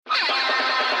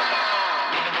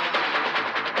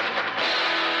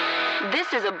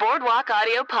This is a Boardwalk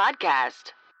Audio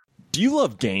podcast. Do you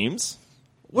love games?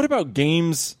 What about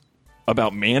games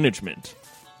about management?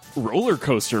 Roller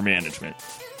coaster management.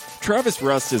 Travis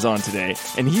Rust is on today,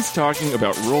 and he's talking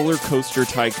about Roller Coaster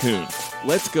Tycoon.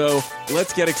 Let's go.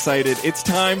 Let's get excited. It's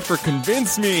time for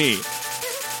Convince Me.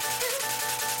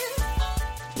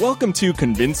 Welcome to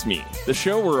Convince Me, the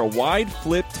show where a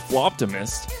wide-flipped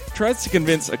floptimist tries to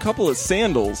convince a couple of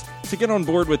sandals to get on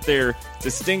board with their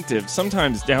distinctive,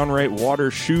 sometimes downright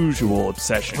water-shoe-usual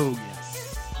obsession. Oh,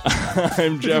 yes.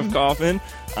 I'm Jeff Kaufman.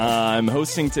 I'm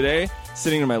hosting today.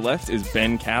 Sitting to my left is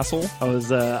Ben Castle.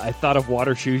 I thought of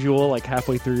water usual like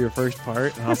halfway through your first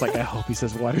part, and I was like, I hope he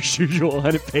says water usual,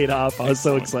 and it paid off. I was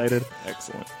so excited.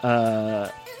 Excellent.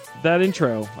 That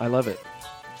intro, I love it.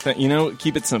 You know,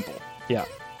 keep it simple. Yeah.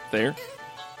 There.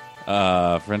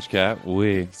 French cat.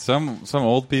 Some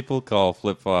old people call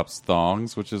flip-flops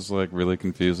thongs, which is like really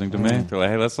confusing to me. They're like,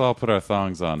 hey, let's all put our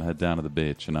thongs on, head down to the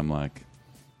beach, and I'm like,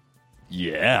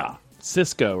 yeah.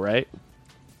 Cisco, right?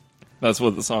 That's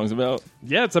what the song's about.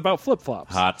 Yeah, it's about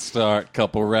flip-flops. Hot start,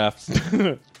 couple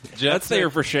refs. That's Thayer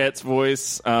Frichette's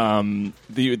voice.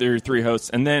 There are three hosts.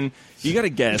 And then you got a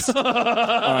guest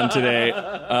on today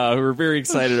who we're very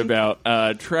excited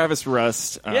about. Travis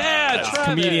Rust. Yeah, Travis!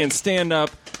 Comedian,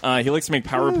 stand-up. He likes to make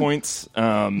PowerPoints,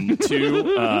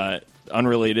 too.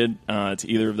 Unrelated to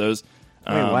either of those.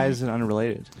 Wait, why is it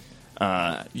unrelated?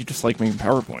 You just like making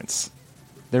PowerPoints.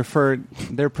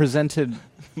 They're presented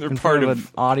They're in part front of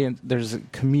an audience. There's a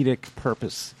comedic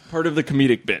purpose. part of the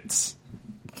comedic bits.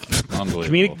 Unbelievable.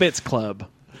 Comedic Bits Club.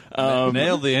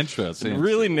 Nailed the intro. See?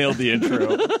 Really nailed the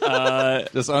intro.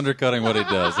 Just undercutting what he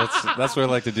does. That's what I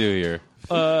like to do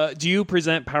here. Do you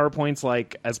present PowerPoints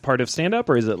like as part of stand-up,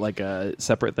 or is it like a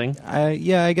separate thing?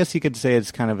 Yeah, I guess you could say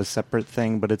it's kind of a separate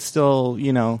thing, but it's still,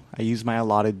 I use my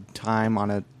allotted time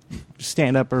on a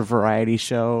stand-up or variety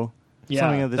show. Yeah,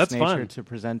 something of this that's nature fun. to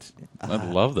present I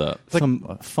love that.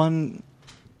 some fun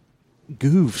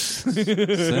goofs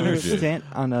Synergy.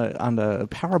 on a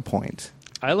PowerPoint.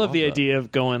 I love the that. idea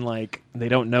of going like they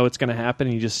don't know it's going to happen,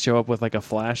 and you just show up with like a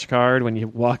flashcard when you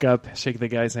walk up, shake the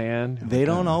guy's hand. They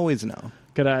don't always know.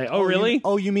 Could I? Oh, really?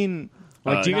 You mean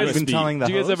Like, do you not guys even telling the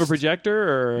do you guys have a host?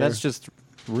 projector? Or That's just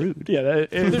rude. yeah.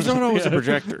 There's not always a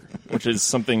projector, which is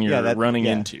something you're running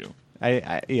into.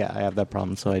 I have that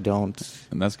problem, so I don't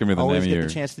And that's going to be the always name get of your...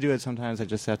 the chance to do it. Sometimes I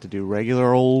just have to do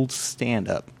regular old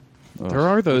stand-up. There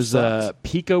are those sucks.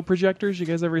 Pico projectors. You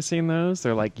guys ever seen those?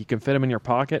 They're like you can fit them in your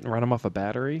pocket and run them off a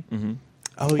battery.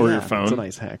 Oh, Or yeah. your phone. It's a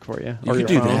nice hack for you. You or could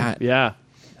your do phone. that. Yeah.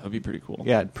 That would be pretty cool.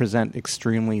 Yeah, present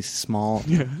extremely small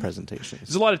presentations.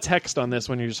 There's a lot of text on this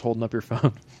when you're just holding up your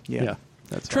phone. Yeah.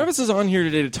 That's Travis is on here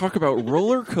today to talk about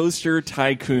Roller Coaster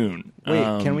Tycoon.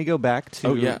 Wait, can we go back to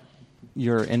Oh, yeah.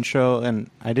 your intro? And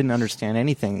I didn't understand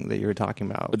anything that you were talking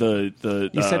about. You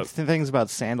You said things about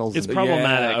sandals. It's and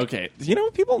problematic. Yeah, okay. You know,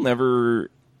 people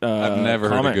never. I've never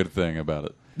heard a comment. good thing about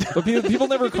it. But people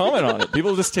never comment on it.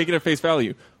 People just take it at face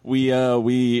value. We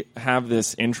have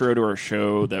this intro to our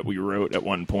show that we wrote at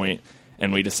one point,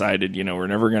 and we decided, we're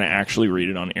never going to actually read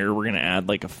it on air. We're going to add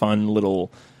like a fun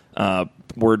little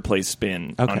wordplay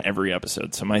spin on every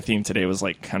episode. So my theme today was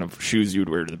like kind of shoes you'd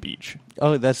wear to the beach.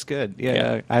 Oh, that's good.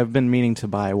 Yeah, I've been meaning to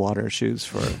buy water shoes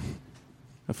for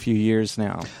a few years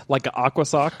now. like an aqua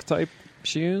sock type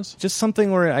shoes. Just something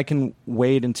where I can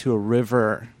wade into a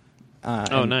river.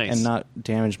 Nice. And not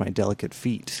damage my delicate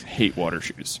feet. Hate water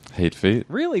shoes. Hate feet?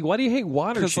 Really? Why do you hate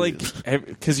water shoes?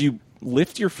 Because you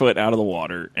lift your foot out of the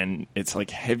water and it's like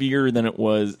heavier than it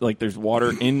was. Like there's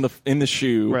water in the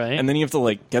shoe, Right. And then you have to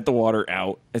like get the water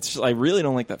out. It's just, I really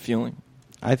don't like that feeling.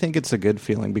 I think it's a good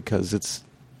feeling because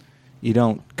you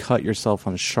don't cut yourself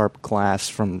on sharp glass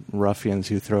from ruffians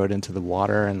who throw it into the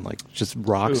water and like just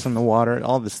rocks in the water.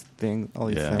 All these things.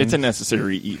 It's a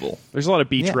necessary evil. There's a lot of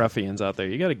beach Yeah. ruffians out there.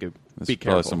 You got to go There's be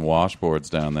probably careful. some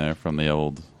washboards down there from the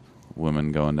old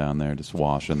women going down there just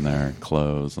washing their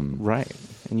clothes. And right,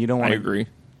 and you don't I want to agree.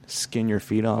 skin your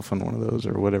feet off on one of those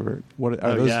or whatever. What are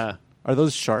Oh, those? yeah. Are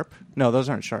those sharp? No, those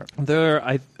aren't sharp. They're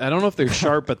I don't know if they're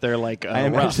sharp, but they're like I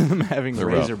rough. imagine them having They're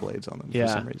razor rough. blades on them Yeah.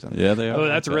 for some reason. Yeah, they are. Oh,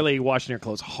 that's like that. really washing your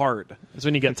clothes hard. That's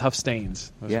when you get tough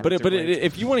stains. Yeah. But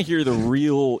if you want to hear the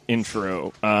real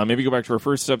intro, maybe go back to our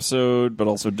first episode, but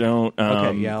also don't.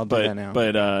 Okay, yeah, I'll do but, that now.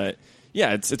 But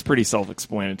yeah, it's pretty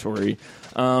self-explanatory.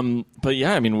 But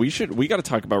yeah, I mean, we got to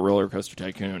talk about Roller Coaster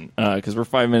Tycoon because we're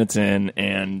 5 minutes in,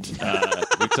 and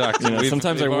We talked.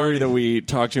 sometimes I worry that we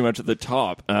talk too much at the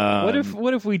top.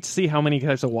 What if we see how many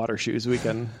types of water shoes we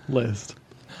can list?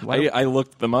 I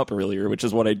looked them up earlier, which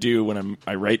is what I do when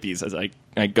I write these. As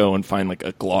I go and find like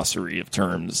a glossary of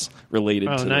terms related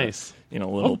to nice.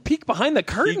 Little peek behind the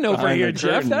curtain peek over behind here, the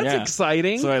Jeff. curtain, That's yeah.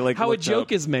 exciting. So I how a looked joke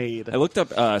up- is made. I looked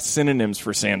up synonyms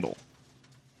for sandal.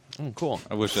 Oh, cool.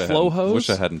 I wish I Flow hadn't, hose? wish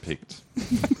I hadn't peeked.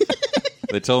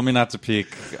 They told me not to peek.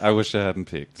 I wish I hadn't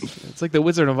peeked. It's like the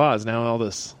Wizard of Oz. Now all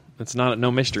this, it's no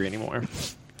mystery anymore.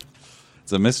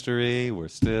 It's a mystery. We're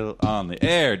still on the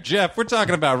air. Jeff, we're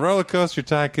talking about Roller Coaster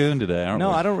Tycoon today, aren't No,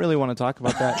 we? I don't really want to talk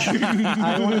about that.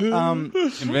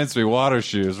 Convince Me Water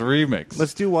Shoes remix.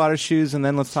 Let's do water shoes, and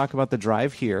then let's talk about the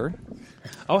drive here.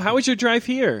 Oh, how was your drive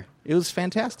here? It was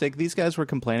fantastic. These guys were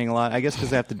complaining a lot. I guess because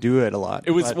they have to do it a lot.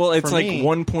 It was But it's for like me,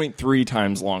 1.3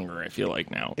 times longer. I feel like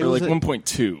now, It or was like a-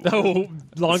 1.2. Oh,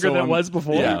 longer So than it I'm- was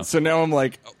before? Yeah. So now I'm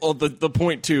like, oh, the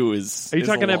point 2 is. Are you is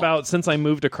a talking lot. about since I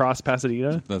moved across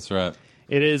Pasadena? That's right.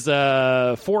 It is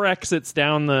 4 exits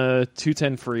down the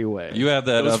 210 freeway. You have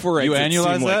that Those up. 4 You exits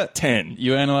annualize seem like that? 10.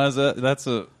 You analyze that? That's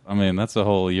a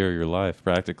whole year of your life,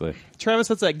 practically. Travis,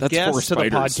 that's a That's guest 4 to the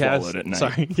spiders podcast. swallowed at night.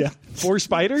 Sorry, yeah, 4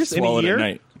 spiders in a Swallowed year. at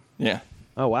night. Yeah.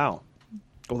 Oh wow.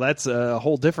 Well, that's a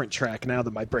whole different track now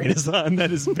that my brain is on.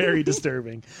 That is very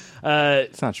disturbing.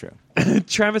 It's not true.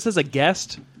 Travis as a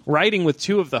guest, riding with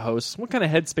 2 of the hosts. What kind of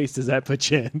headspace does that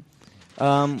put you in?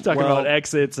 Talking about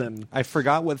exits and I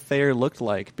forgot what Thayer looked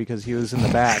like because he was in the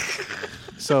back.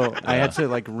 So I had to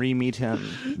like re-meet him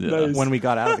when we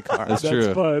got out of the car. That's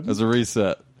true. fun. As a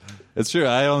reset. It's true.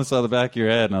 I only saw the back of your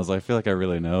head, and I was like, I feel like I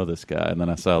really know this guy. And then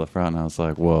I saw the front, and I was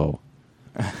like, whoa.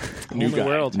 New whole new guy.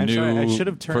 world. I'm sorry, I New should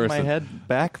have turned my person. head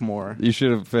back more. You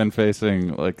should have been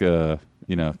facing like a,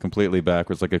 completely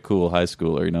backwards, like a cool high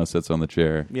schooler, sits on the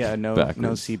chair. Yeah, no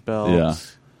backwards. seatbelts. Yeah.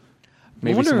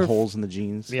 Maybe wonder some if- holes in the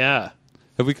jeans. yeah.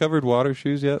 Have we covered water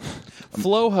shoes yet?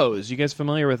 Flow hose. You guys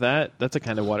familiar with that? That's a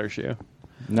kind of water shoe.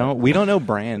 No, we don't know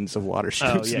brands of water shoes.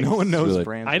 Oh, yeah, no one knows really-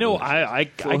 brands. I of know. water shoes. I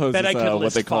Flow bet hose I is, could what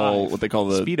list they call 5. what they call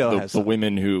the Speedo has the some.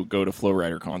 women who go to Flow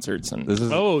Rider concerts and This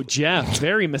is Oh, Jeff,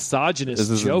 very misogynist this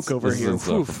is joke over this here. Is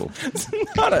Oof.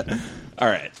 insufferable. not a. All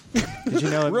right, Did you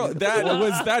know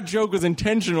that joke was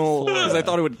intentional because I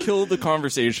thought it would kill the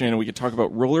conversation and we could talk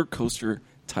about Roller Coaster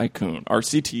Tycoon,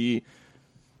 RCT,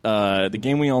 the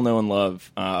game we all know and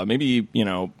love. Maybe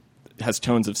has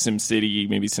tones of SimCity.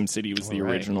 Maybe SimCity was the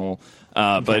Right. original.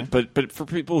 But for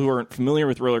people who aren't familiar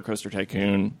with Roller Coaster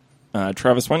Tycoon,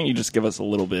 Travis, why don't you just give us a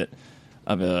little bit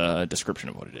of a description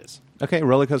of what it is? Okay,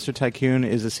 Roller Coaster Tycoon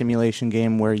is a simulation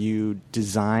game where you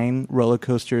design roller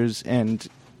coasters and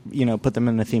put them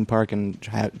in a theme park and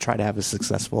try to have a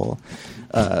successful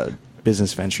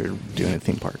business venture doing a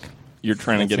theme park. You're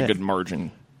trying to That's get a it. good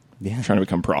margin, Yeah. trying to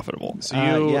become profitable. So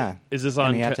you, yeah. is this And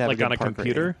on you have to have a like on good a park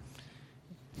computer?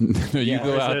 You Yeah.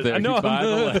 go Is out it- there. I know, you buy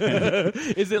the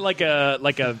land. Is it like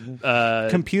a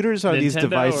Computers are these Nintendo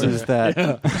devices or- that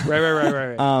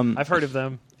right? I've heard of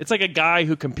them. It's like a guy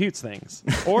who computes things,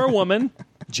 or a woman,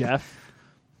 Jeff.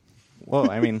 well,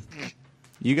 I mean,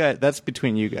 you guys that's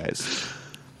between you guys.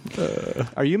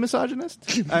 Are you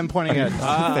misogynist? I'm pointing at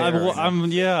Thayer right now. I'm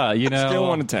Scale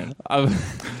 1 to 10. I'm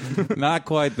not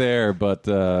quite there, but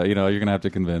you're gonna have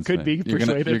to convince Could me. be You're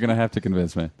gonna, persuaded. you're gonna have to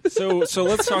convince me. So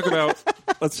let's talk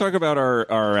about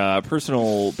our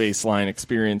personal baseline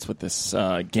experience with this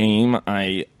game.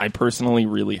 I personally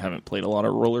really haven't played a lot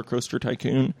of Roller Coaster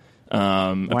Tycoon.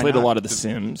 I played a not? lot of The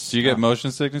Sims. Do you get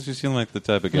motion sickness? You seem like the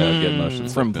type of guy who get motion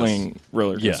sickness from playing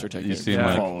Roller Yeah, Coaster Tycoon, you seem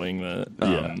like- following the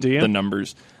Do you? the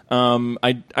numbers.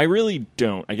 I really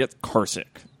don't. I get carsick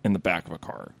in the back of a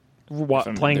car. What, if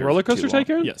I'm playing there Roller for too Coaster long.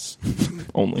 Tycoon? Yes,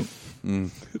 only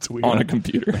It's weird. on a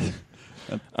computer.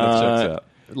 That checks out.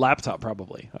 Laptop,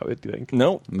 probably. I would think.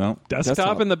 No, No,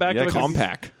 Desktop in the back Yeah, of a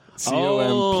compact.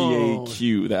 Oh.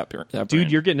 COMPAQ. That brand.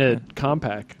 Dude, you're getting a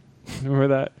compact. Remember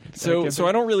that? So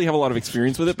I don't really have a lot of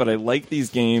experience with it, but I like these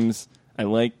games. I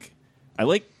like,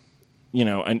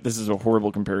 and this is a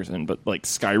horrible comparison, but like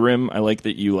Skyrim, I like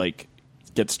that you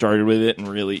get started with it and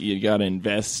really you got to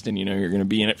invest and you're going to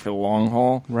be in it for the long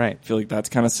haul. Right. I feel like that's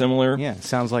kind of similar. Yeah,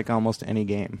 sounds like almost any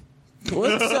game.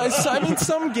 Well, I mean,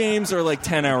 some games are like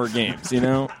 10-hour games. I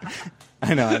know.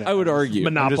 I would argue.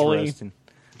 Mono- I'm just Monopoly. roasting.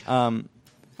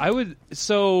 I would.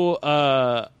 So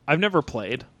I've never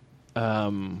played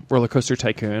Roller Coaster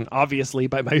Tycoon. Obviously,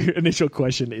 by my initial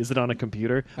question, is it on a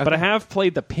computer? But I have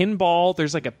played the pinball.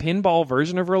 There's like a pinball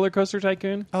version of Roller Coaster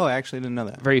Tycoon. Oh, I actually didn't know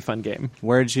that. Very fun game.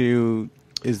 Where'd you?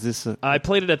 Is this a? I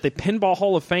played it at the Pinball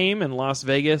Hall of Fame in Las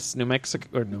Vegas, New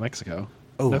Mexico,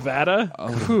 Nevada.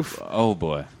 Oof. oh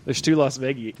boy, There's 2 Las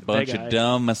Vegas. bunch of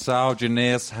dumb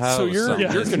misogynist hoes. So you're on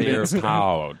this convinced here then?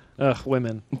 pod. Ugh,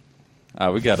 women.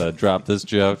 We gotta drop this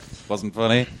joke. Wasn't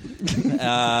funny.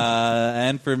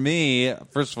 And for me,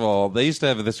 first of all, they used to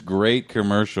have this great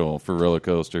commercial for Roller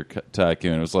Coaster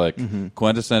Tycoon. It was like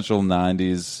quintessential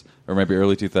 90s or maybe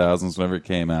early 2000s whenever it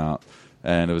came out.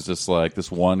 And it was just like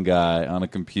this one guy on a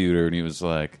computer, and he was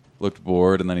like, looked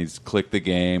bored, and then he just clicked the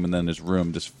game, and then his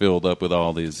room just filled up with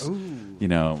all these,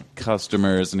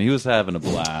 customers, and he was having a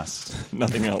blast.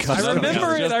 Nothing else. I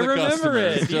remember it. Just I the remember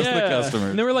customers. it. Just the customers.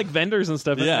 And there were like vendors and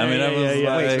stuff. Yeah, I mean, that was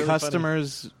like- Wait, Really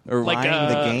customers Or- Like, buying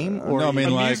the game? Or no, I mean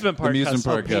Amusement like park amusement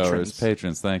park customers. goers,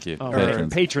 patrons. Thank you, Oh,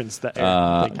 patrons. patrons. That,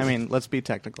 I mean, let's be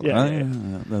technical. Yeah. Yeah,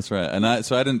 that's right. And I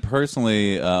didn't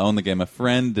personally own the game. A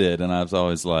friend did, and I was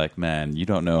always like, "Man, you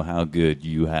don't know how good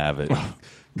you have it."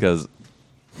 Because,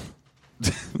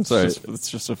 sorry, It's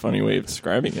just a funny way of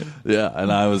describing it. yeah.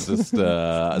 And I was just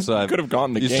so I Could have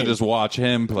gotten the used game. to just watch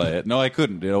him play it. No, I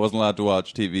couldn't. I wasn't allowed to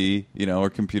watch TV, or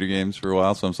computer games for a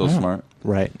while. So I'm so smart.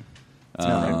 Right.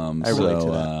 I relate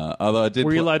to that. Although I did,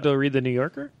 were you allowed to read the New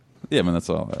Yorker? Yeah, I mean, that's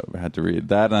all I had to read.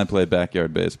 That, and I played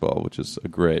Backyard Baseball, which is a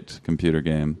great computer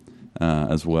game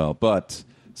as well. But,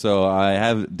 so I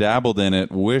have dabbled in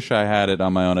it. Wish I had it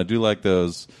on my own. I do like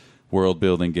those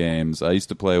world-building games. I used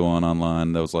to play one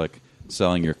online that was like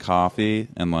selling your coffee,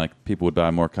 and like people would buy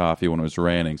more coffee when it was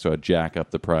raining, so I'd jack up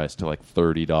the price to like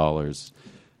 $30.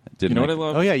 You know what I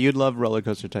love? Oh, yeah, you'd love Roller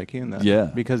Coaster Tycoon, though. Yeah,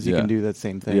 Because you yeah. can do that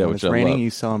same thing. Yeah, When which it's I raining, love. you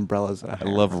sell umbrellas. I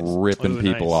love ripping Ooh,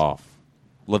 people nice. off.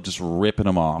 Love just ripping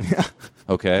them off.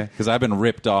 Okay? Because I've been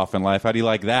ripped off in life. How do you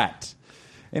like that?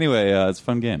 Anyway, it's a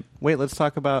fun game. Wait, let's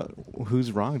talk about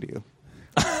who's wronged you.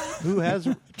 Who has...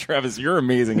 Travis, you're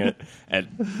amazing at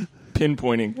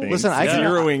pinpointing things. Listen, I can-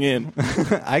 zeroing in.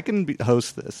 I can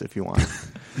host this if you want.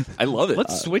 I love it.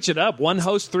 Let's switch it up. One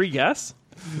host, 3 guests.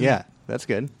 Yeah, that's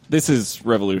good. This is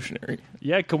revolutionary.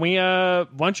 Yeah, can we? Why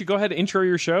don't you go ahead and intro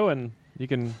your show, and you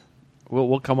can.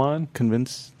 We'll come on.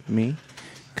 Convince me?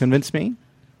 Convince me?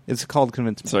 It's called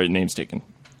Convince Me. Sorry, name's taken.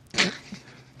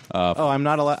 Oh, I'm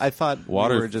not allowed... I thought we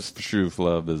Water were just... Shoof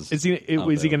Love is... Is he there.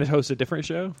 going to host a different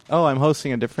show? Oh, I'm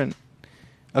hosting a different...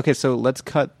 Okay, so let's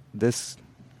cut this...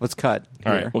 Let's cut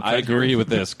All here. right, well, I agree with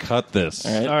this. Cut this.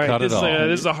 All right. All right, Cut this, it all.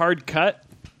 this is a hard cut.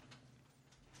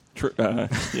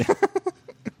 Yeah.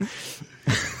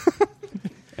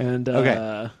 And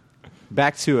Okay.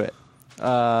 Back to it.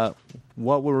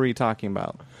 What were we talking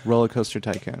about? Roller Coaster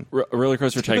Tycoon. Roller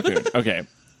Coaster Tycoon. Okay.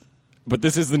 But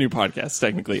this is the new podcast,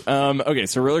 technically. Okay,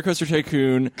 so Roller Coaster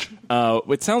Tycoon.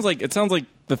 It sounds like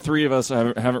the three of us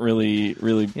haven't really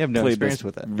You have no played experience this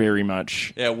with it. very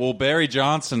much. Yeah, well, Barry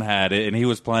Johnson had it, and he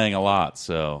was playing a lot,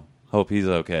 so hope he's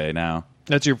okay now.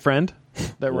 that's your friend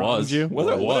that wronged Was. you,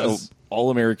 What a Was.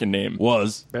 all-American name.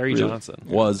 Was. Barry Really? Johnson.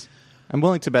 Was. I'm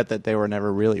willing to bet that they were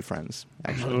never really friends,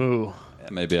 actually. Ooh, Yeah,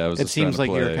 maybe I was It just trying seems to like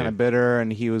play. you're kind of bitter,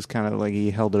 and he was kind of like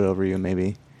he held it over you,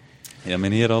 maybe. Yeah, I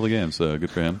mean, he had all the games, so good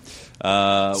for him.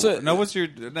 What's your...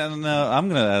 No, I'm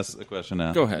going to ask the question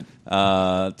now. Go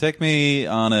ahead. Take me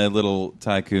on a little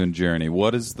tycoon journey.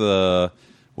 What's your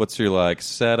like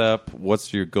setup?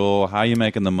 What's your goal? How are you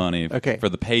making the money Okay. for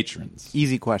the patrons?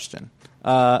 Easy question.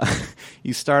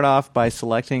 You start off by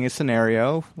selecting a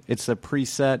scenario. It's a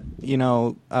preset,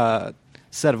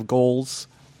 set of goals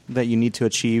that you need to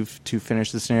achieve to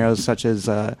finish the scenarios, such as,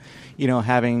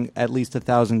 having at least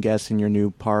 1,000 guests in your new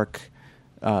park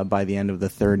by the end of the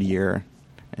third year.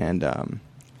 And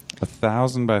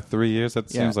 1,000 by 3 years? That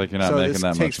seems like you're not so making this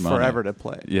that takes much money. forever to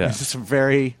play. Yeah. It's just a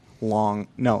very long.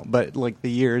 No, but like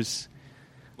the years.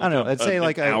 I don't know. Let's say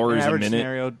like an hours a average minute?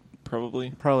 scenario,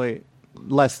 Probably. probably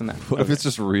less than that. What if it's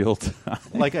just real time?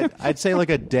 I'd say like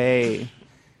a day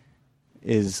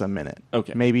is a minute.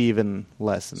 Okay. Maybe even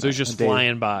less than so that. it's just A day-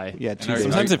 flying by. Yeah, 2 are- days.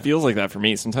 Sometimes it feels like that for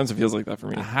me. Sometimes it feels like that for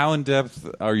me. How in depth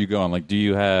are you going? Like,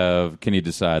 can you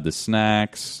decide the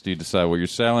snacks? Do you decide what you're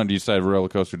selling? Do you decide roller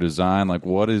coaster design? Like,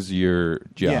 what is your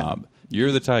job?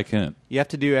 You're the tycoon. You have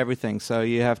to do everything. So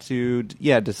you have to,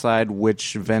 decide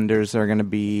which vendors are going to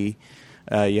be.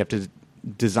 You have to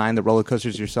design the roller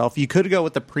coasters yourself. You could go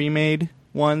with the pre-made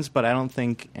ones, but I don't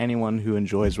think anyone who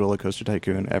enjoys Roller Coaster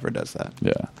Tycoon ever does that.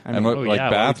 Yeah. I mean- And what, Oh, like yeah,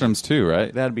 bathrooms too,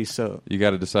 right? That'd be so. You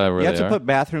got to decide where You have they to are. put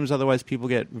bathrooms, otherwise people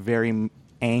get very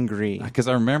angry. Because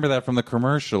I remember that from the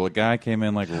commercial. A guy came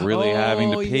in like really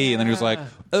having to pee, and then he was like,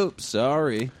 "Oops,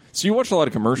 sorry." So you watch a lot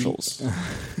of commercials.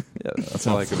 Yeah, that's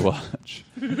all I could watch.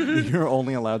 You're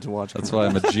only allowed to watch. That's why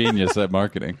I'm a genius at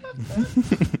marketing.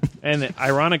 And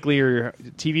ironically, your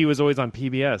TV was always on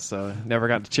PBS, so never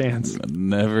got the chance. I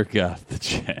never got the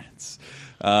chance.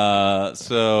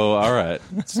 So all right.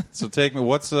 So take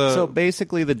me. So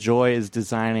basically, the joy is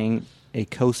designing a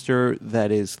coaster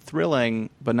that is thrilling,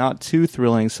 but not too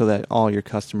thrilling so that all your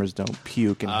customers don't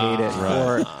puke and hate it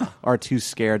or are too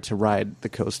scared to ride the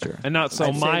coaster. And not so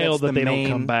I'd say mild that's that the they main-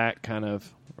 don't come back, kind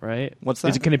of, right? What's Is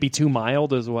that? it going to be too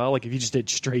mild as well? Like if you just did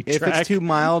straight If track? it's too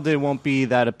mild, it won't be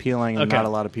that appealing, and Okay. not a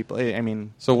lot of people. I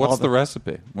mean, So all what's the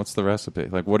recipe? What's the recipe?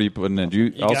 Like, what are you putting in? Do you,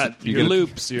 you also got you your get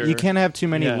loops. Your, You can't have too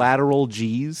many Yeah. lateral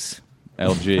G's.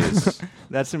 LGs.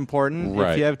 That's important.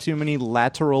 Right. If you have too many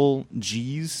lateral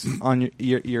G's on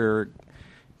your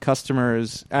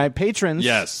customers, patrons.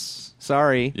 Yes.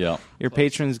 Sorry. Yeah. Your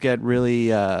patrons get really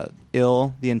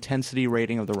ill. The intensity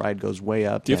rating of the ride goes way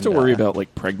up. Do you have to and, worry about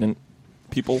like pregnant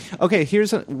people? Okay,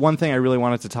 here's one thing I really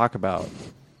wanted to talk about.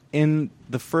 In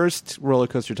the first Roller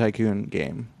Coaster Tycoon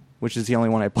game, which is the only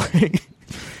one I play,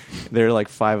 there are like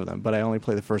 5 of them, but I only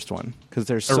play the first one because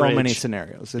there's so Ridge. many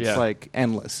scenarios. It's Yeah. like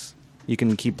endless. You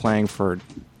can keep playing for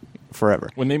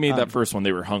forever. When they made that first one,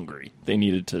 they were hungry. They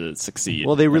needed to succeed.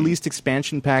 Well, they released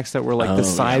expansion packs that were like Oh, the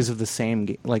size yeah. of the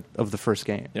same like of the first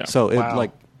game. Yeah. So it Wow.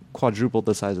 like quadrupled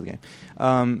the size of the game.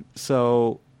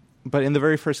 But in the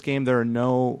very first game, they're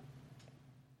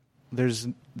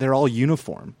all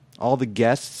uniform. All the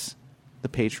guests, the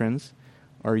patrons,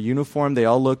 are uniform. They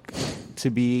all look to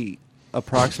be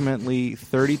approximately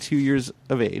 32 years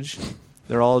of age.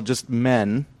 They're all just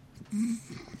men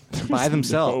by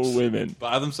themselves. No women.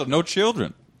 By themselves. No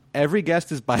children. Every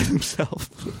guest is by themselves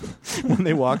when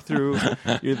they walk through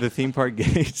the theme park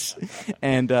gates.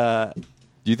 And Do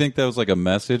you think that was like a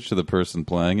message to the person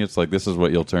playing it? It's like, this is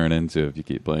what you'll turn into if you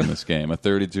keep playing this game. A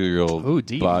 32-year-old Ooh,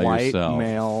 deep. by white yourself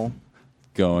male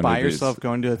going by to these- yourself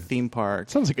going to a theme park.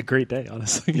 Sounds like a great day,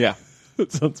 honestly. Yeah.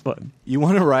 It sounds fun. You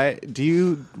want to ride? Do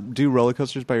you do roller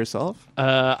coasters by yourself?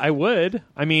 I would.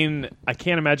 I mean, I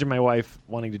can't imagine my wife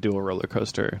wanting to do a roller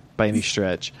coaster by any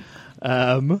stretch.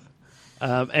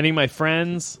 Any of my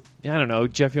friends, I don't know.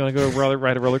 Jeff, you want to go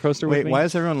ride a roller coaster with Wait, me? why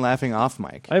is everyone laughing off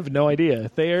mic? I have no idea.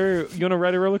 Thayer, you want to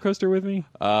ride a roller coaster with me?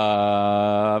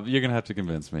 You're gonna have to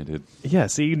convince me, dude. Yeah.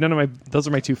 See, those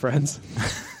are my 2 friends.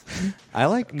 I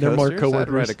like coasters. They're more I'd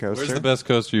coworkers. ride a coaster. Where's the best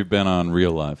coaster you've been on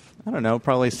real life? I don't know.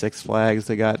 Probably Six Flags.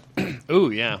 They got Ooh,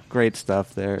 yeah. great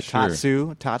stuff there.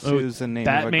 Sure. Tatsu's the name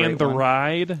of a Batman great the one.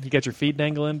 Ride. You got your feet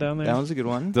dangling down there. That was a good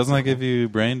one. Doesn't that give you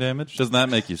brain damage? Doesn't that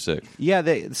make you sick? Yeah,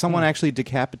 someone actually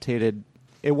decapitated.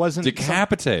 It wasn't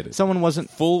Decapitated. Someone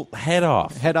wasn't Full head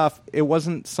off. head off. It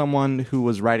wasn't someone who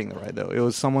was riding the ride though. It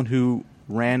was someone who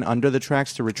ran under the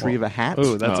tracks to retrieve a hat.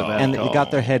 Ooh, that's a bad and call. they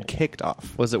got their head kicked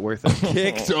off. Was it worth it?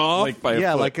 Kicked off. Like by a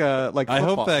Yeah, foot. like I hope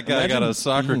football. that guy got a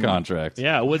soccer contract.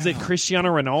 Yeah. Was it Cristiano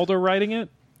Ronaldo riding it?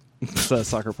 It's a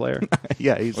soccer player.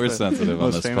 Yeah, he's We're the sensitive on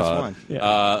most this famous pod. one.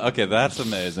 Yeah. Okay, that's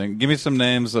amazing. Give me some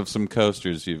names of some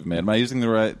coasters you've made. Am I using the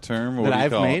right term? What That do you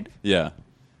I've call it? made? Yeah.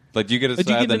 Like, do you get to Did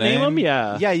you decide get the to name them?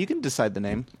 Yeah. Yeah, you can decide the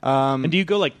name. And do you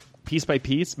go like piece by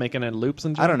piece, making it loops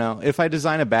and? I don't know. If I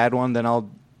design a bad one, then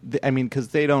because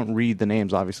they don't read the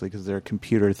names, obviously, because they're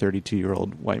computer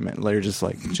 32-year-old white men. They're just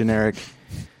like generic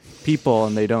people,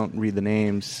 and they don't read the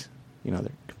names. They're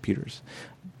computers.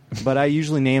 But I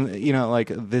usually name, like,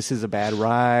 this is a bad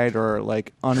ride or,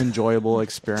 like, unenjoyable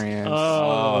experience.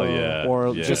 Oh, yeah.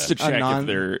 Or Yeah. just to a check non-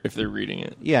 if they're reading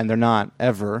it. Yeah, and they're not,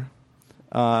 ever.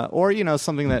 Or,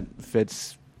 something that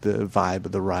fits the vibe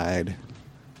of the ride.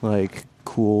 Like,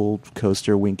 cool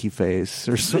coaster winky face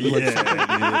or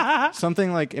something.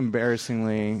 Something, like,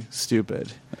 embarrassing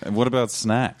stupid. And what about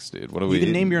snacks, dude? What do we You can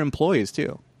eat? name your employees,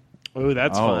 too. Oh,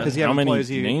 that's Oh. fun. Because you have How many employees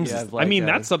names you is- have, like, I mean,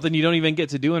 that's something you don't even get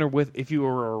to do if you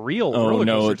were a real Oh roller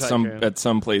no, coaster tycoon. at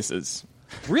some places.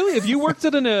 Really? If you worked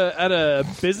at a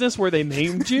business where they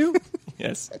named you?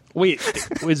 Yes. Wait,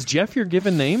 was Jeff your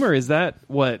given name, or is that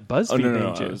what BuzzFeed Oh, no,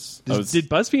 named you? I was- Did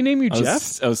BuzzFeed name you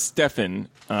Jeff? I was Stefan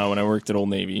when I worked at Old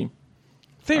Navy.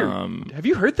 Thayer, have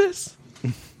you heard this?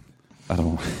 I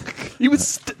don't.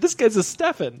 This guy's a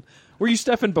Stefan. Were you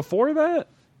Stefan before that?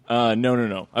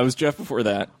 No. I was Jeff before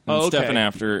that, and Oh, okay. Stefan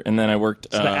after, and then I worked.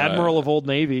 The Admiral of Old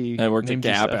Navy. I worked at named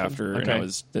you Gap Stefan. after, Okay. and I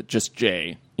was just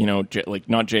J. Like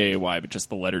not J-A-Y, but just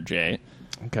the letter J.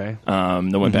 Okay.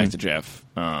 Then went back to Jeff.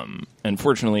 And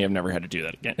fortunately, I've never had to do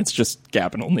that again. It's just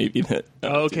Gap and Old Navy that.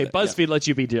 Oh, okay. do that. BuzzFeed lets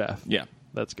you be Jeff. Yeah.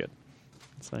 That's good.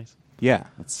 That's nice. Yeah.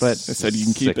 But I said you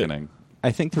can keep it. Sickening.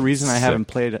 I think the reason I Sick. haven't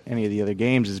played any of the other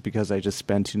games is because I just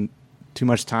spend too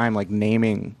much time, like,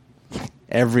 naming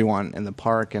everyone in the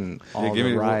park and all Yeah, give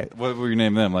the me ride. what will you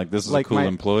name them? Like, this is Like a cool my-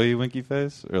 employee, winky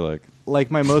face, or like Like,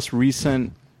 my most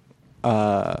recent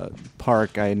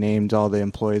park, I named all the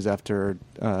employees after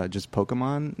just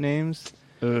Pokemon names.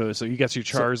 So you got your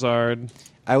Charizard.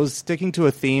 I was sticking to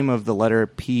a theme of the letter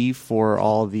P for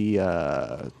all the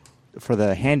for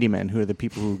the handymen, who are the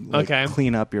people who Okay.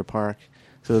 clean up your park.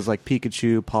 So it was like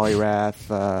Pikachu,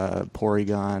 Poliwrath,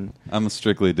 Porygon. I'm a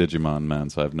strictly Digimon man,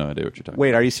 so I have no idea what you're talking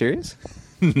Wait, are you serious?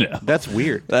 about. No. That's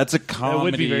weird. That's a would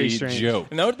comedy be very strange. joke.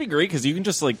 And that would be great because you can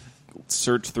just like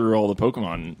search through all the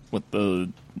Pokemon with the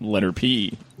letter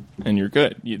P, and you're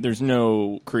good. There's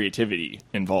no creativity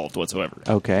involved whatsoever.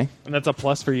 Okay. And that's a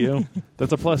plus for you.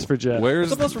 That's a plus for Jeff. Where's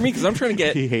It's a plus for me because I'm trying to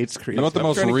get He hates I creative. want the I'm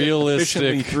most trying to get efficiently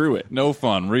realistic through it. No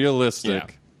fun,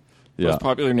 realistic. Yeah. most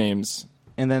popular names.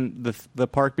 And then the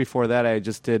park before that, I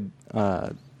just did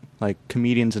like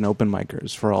comedians and open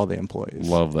micers for all the employees.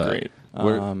 Love that. Great.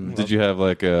 Did you have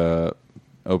like a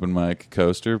open mic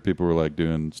coaster? People were like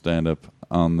doing stand up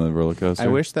on the roller coaster. I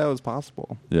wish that was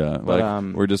possible. Yeah, But,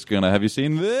 like we're just gonna. Have you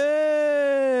seen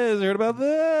this? Heard about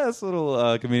this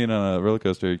little comedian on a roller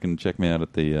coaster? You can check me out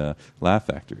at the Laugh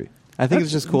Factory. I think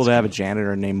it's just cool to have a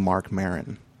janitor named Mark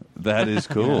Maron. That is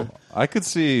cool. I could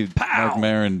see Mark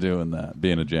Maron doing that,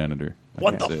 being a janitor.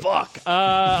 What the fuck?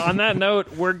 On that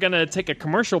note, we're going to take a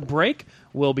commercial break.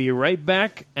 We'll be right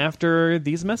back after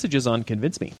these messages on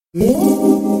Convince Me.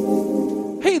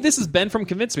 Hey, this is Ben from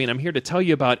Convince Me, and I'm here to tell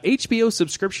you about HBO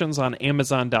subscriptions on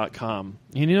Amazon.com.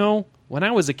 You know, when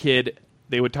I was a kid,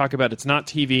 they would talk about it's not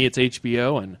TV, it's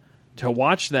HBO, and to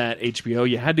watch that HBO,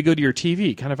 you had to go to your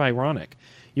TV. Kind of ironic.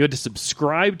 You had to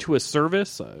subscribe to a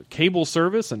service, a cable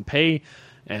service, and pay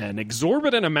an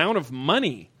exorbitant amount of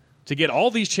money to get all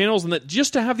these channels and that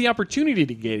just to have the opportunity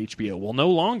to get HBO. Well, no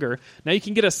longer. Now you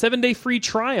can get a 7-day free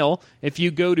trial if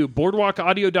you go to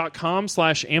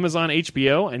boardwalkaudio.com/Amazon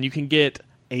HBO, and you can get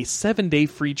a 7-day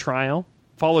free trial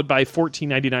followed by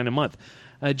 $14.99 a month.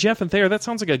 Jeff and Thayer, that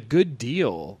sounds like a good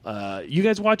deal. You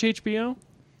guys watch HBO?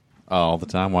 All the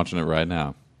time, watching it right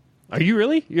now. Are you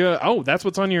really? Yeah. Oh, that's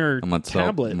what's on your On my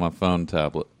tablet. on my phone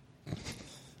tablet.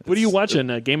 What are you watching?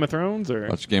 Game of Thrones or?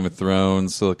 Watch Game of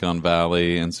Thrones, Silicon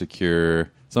Valley, Insecure.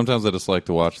 Sometimes I just like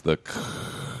to watch the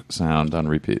sound on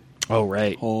repeat. Oh,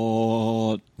 right.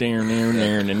 Oh, I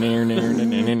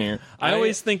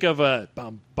always think of a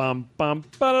bum bum bum.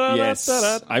 yes.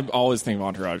 I always think of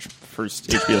Entourage first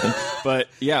HBO thing, but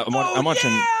yeah, I'm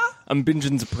watching. I'm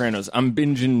binging Sopranos. I'm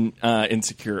binging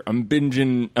Insecure. I'm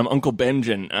binging Uncle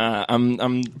Benjen.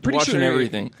 I'm Pretty watching sure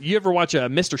everything. You ever watch a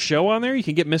Mr. Show on there? You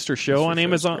can get Mr. Show on Show's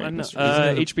Amazon, great. on Mr.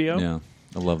 Show's HBO. Yeah,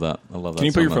 I love that. I love that. Can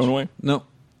you so put your much. phone away? No,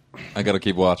 I got to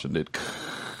keep watching, dude.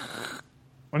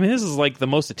 I mean, this is like the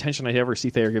most attention I ever see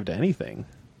Thayer give to anything.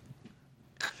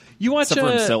 You watch Except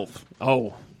for himself.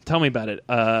 Oh, tell me about it.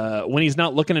 When he's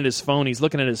not looking at his phone, he's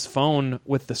looking at his phone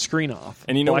with the screen off.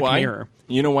 And you know Black why? Mirror.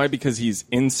 You know why? Because he's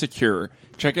insecure.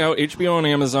 Check out HBO on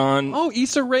Amazon. Oh,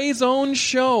 Issa Rae's own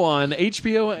show on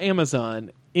HBO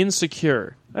Amazon,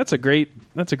 Insecure. That's a great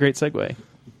segue. Can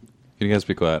you guys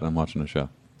be quiet? I'm watching a show.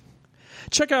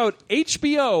 Check out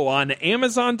HBO on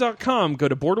Amazon.com. Go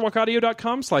to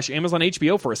boardwalkaudio.com/Amazon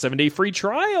HBO for a 7-day free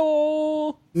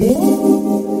trial.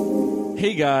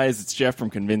 Hey guys, it's Jeff from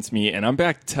Convince Me, and I'm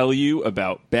back to tell you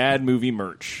about Bad Movie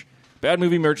Merch. Bad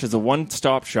Movie Merch is a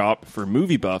one-stop shop for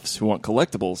movie buffs who want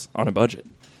collectibles on a budget.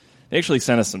 They actually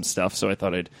sent us some stuff, so I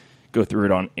thought I'd go through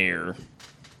it on air.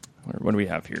 What do we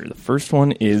have here? The first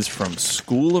one is from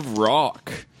School of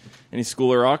Rock. Any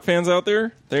School of Rock fans out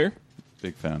there? There?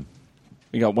 Big fan.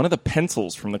 We got one of the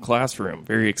pencils from the classroom.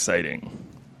 Very exciting.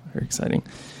 Very exciting.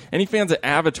 Any fans of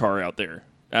Avatar out there?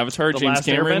 Avatar, The James Last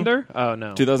Cameron? Airbender? Oh,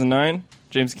 no. 2009,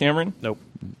 James Cameron? Nope.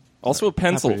 Also a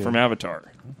pencil pretty from Avatar.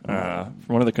 From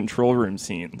one of the control room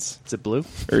scenes. Is it blue?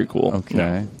 Very cool. Okay.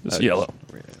 No, just yellow.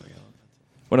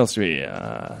 What else do we...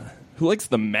 who likes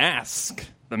The Mask?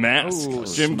 The Mask. Ooh,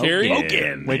 Jim Carrey?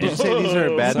 Smokin'. Wait, did you say these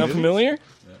are bad Sound movies? familiar?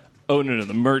 Oh, no,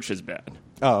 the merch is bad.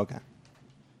 Oh, okay.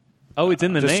 Oh, it's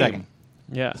in the Just name. checking.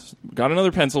 Yeah. Got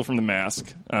another pencil from The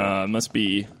Mask. Must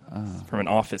be from an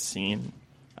office scene.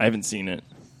 I haven't seen it.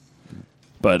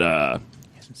 But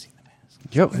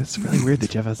Yo, it's really weird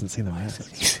that Jeff hasn't seen the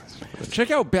Mask.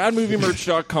 check out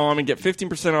badmoviemerch.com and get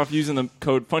 15% off using the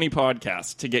code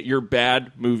FUNNYPODCAST to get your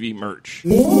bad movie merch.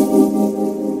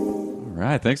 All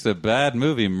right, thanks to Bad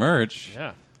Movie Merch.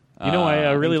 Yeah. You know,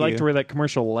 I really thank liked you. where that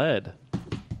commercial led.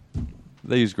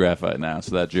 They use graphite now,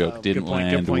 so that joke didn't point,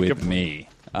 good land point, with good point. me.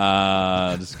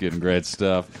 Just kidding. Great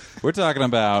stuff. We're talking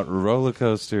about Roller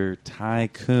Coaster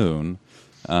Tycoon.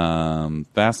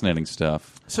 Fascinating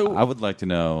stuff. So- I would like to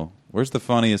know, where's the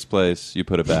funniest place you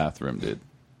put a bathroom, dude?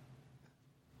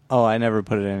 Oh, I never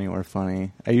put it anywhere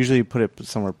funny. I usually put it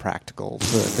somewhere practical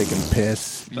so that they can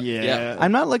piss. Yeah.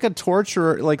 I'm not like a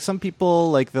torturer. Like some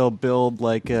people, like they'll build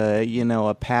like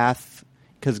a path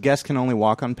because guests can only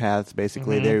walk on paths.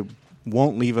 Basically, they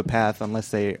won't leave a path unless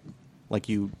they like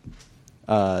you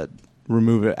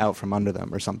remove it out from under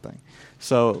them or something.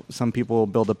 So some people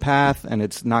build a path and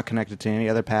it's not connected to any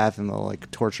other path, and they'll like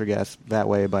torture guests that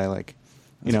way by like,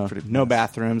 no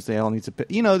bathrooms. They all need to,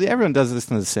 everyone does this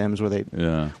in The Sims where they.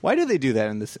 Yeah. Why do they do that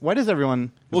in this? Why does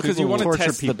everyone? Well, because you want to torture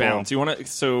test people? the balance. You want to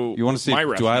see? My Do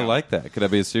I rationale- like that? Could I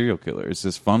be a serial killer? Is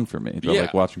this fun for me? Do I Yeah.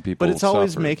 like watching people? But it's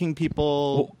always suffer? making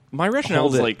people. My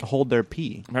rationale is like hold their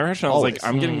pee. my rationale is Always. like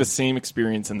I'm getting the same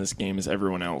experience in this game as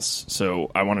everyone else,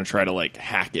 so I want to try to like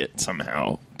hack it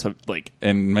somehow to like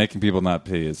and making people not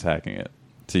pee is hacking it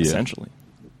to you. essentially.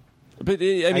 But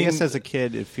I I mean, guess as a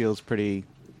kid, it feels pretty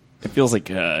it feels like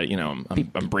I'm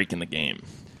breaking the game.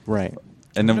 right.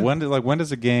 And then when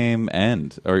does a game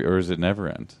end, or does it never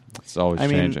end? It's always I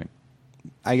mean, changing.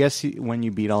 I guess when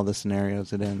you beat all the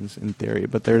scenarios, it ends in theory.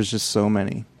 But there's just so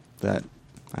many that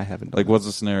I haven't. Like, what's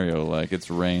the scenario? Like,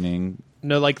 it's raining.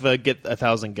 No, like the get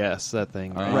 1,000 guests, that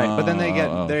thing. Right? Right, but then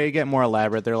Oh. they get more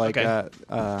elaborate. They're like,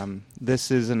 Okay. this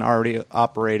is an already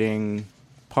operating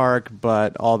park,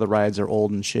 but all the rides are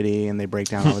old and shitty, and they break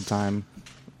down all the time.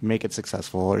 Make it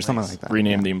successful, or something like that.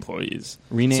 Rename Yeah. the employees.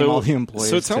 Rename all the employees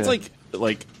So it sounds to-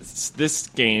 like this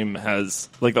game has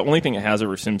like the only thing it has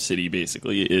over SimCity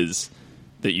basically is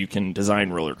that you can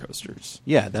design roller coasters.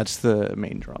 Yeah, that's the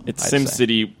main draw. It's I'd say.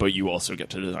 SimCity, but you also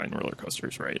get to design roller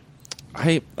coasters, right?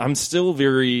 I'm still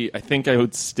I think I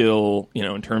would still,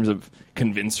 in terms of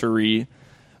convincery,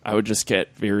 I would just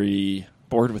get very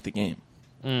bored with the game.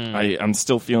 I'm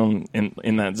still feeling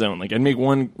in that zone. Like I'd make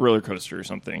one roller coaster or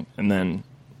something, and then,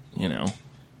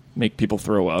 make people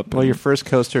throw up. Well, your first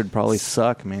coaster would probably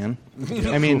suck, man.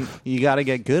 I mean, you got to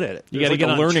get good at it. You There's got to like get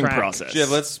a on learning track. process. Yeah,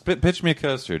 let's pitch me a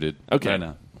coaster, dude. Okay. Right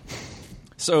now.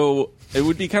 So it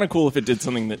would be kind of cool if it did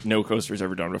something that no coaster's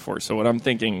ever done before. So what I'm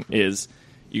thinking is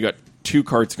you got two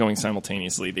carts going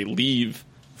simultaneously. They leave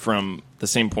from the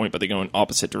same point, but they go in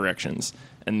opposite directions.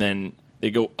 And then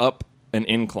they go up an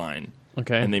incline.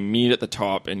 Okay. And they meet at the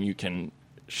top, and you can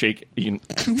shake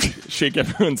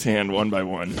everyone's hand one by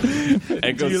one.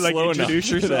 And go you, like, slow enough introduce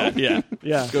for yourself? that. Yeah.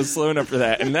 Yeah. Go slow enough for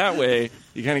that. And that way,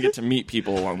 you kind of get to meet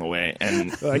people along the way.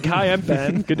 And Like, hi, I'm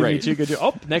Ben. Good to Right. meet you. Good to.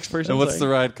 Oh, next person. And what's the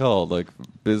ride called? Like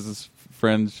business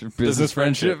friendship? business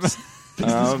friendships.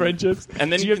 business friendships? And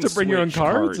then Do you have to bring your own switch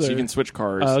cards. You or- can switch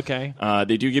cards. Oh, okay.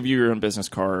 They do give you your own business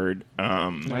card,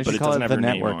 Why but should it call doesn't it have the your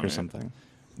name network on or it. something?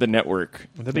 The network.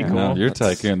 That'd be Yeah. cool. No, you're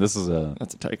That's- tycoon. This is a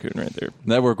That's a tycoon right there.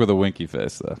 network with a winky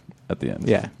face, though. At the end,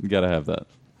 Yeah. you got to have that.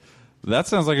 That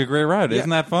sounds like a great ride. Isn't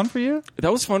that fun for you?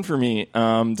 That was fun for me.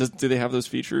 Do they have those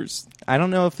features? I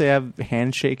don't know if they have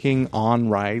handshaking on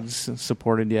rides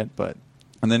supported yet, but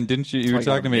And then didn't you? You why were you talking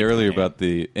gotta to me make the earlier game. about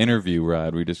the interview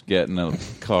ride. We just get in a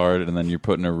card and then you're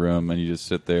put in a room and you just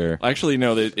sit there. Actually,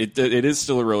 no. It is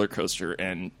still a roller coaster,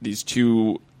 and these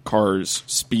two cars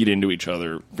speed into each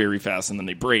other very fast, and then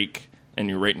they brake, and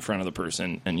you're right in front of the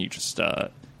person, and you just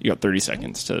you got 30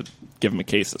 seconds to give them a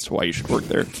case as to why you should work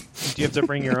there. Do you have to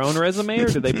bring your own resume, or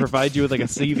do they provide you with like a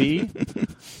CV?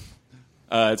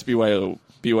 It's BYO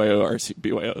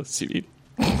CV.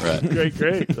 Right.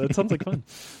 Great. That sounds like fun.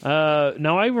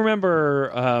 Now, I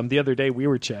remember the other day we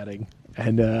were chatting,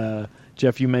 and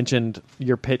Jeff, you mentioned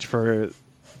your pitch for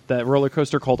that roller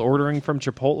coaster called Ordering from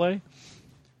Chipotle.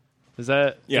 Is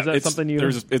that it's, something you?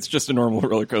 It's just a normal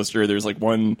roller coaster. There's like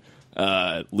one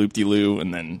loop-de-loo,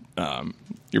 and then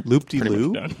you're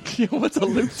Loop-de-loo? pretty much done. What's a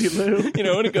loop de loop? You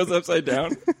know when it goes upside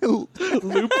down? A loop de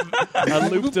loop.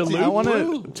 I want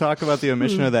to talk about the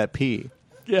omission of that P.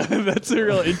 Yeah, that's a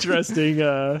real interesting.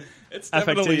 It's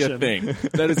definitely a Affectation. thing.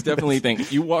 That is definitely a thing.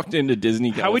 You walked into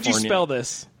Disney California. How would you spell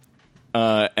this?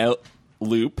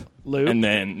 Loop, Loop. and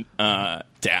then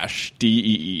dash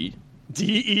DEE,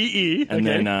 DEE. and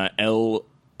then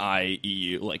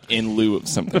LIE, like in lieu of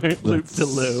something. loop de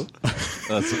loo.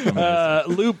 That's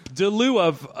amazing. Loop de loo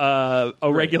of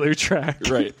a regular track.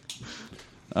 Right.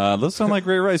 Those sound like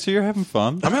great rides. So you're having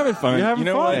fun. I'm having fun. You're having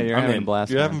you know fun. what? Yeah, you're I'm having in. a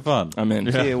blast. You're man. having fun. I'm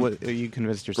in. See, you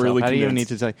convinced yourself. Really How do you even need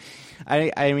convinced. to tell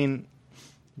you? I mean,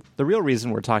 the real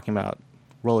reason we're talking about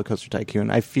Roller Coaster Tycoon,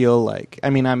 I feel like,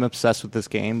 I'm obsessed with this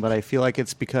game, but I feel like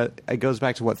it's because it goes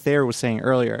back to what Thayer was saying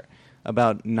earlier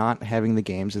about not having the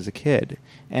games as a kid.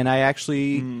 And I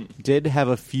actually did have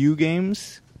a few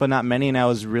games, but not many, and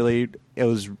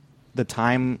the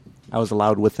time I was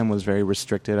allowed with them was very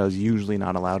restricted. I was usually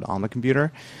not allowed on the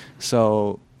computer.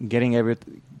 So being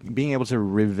able to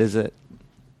revisit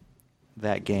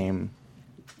that game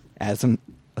as an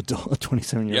adult, a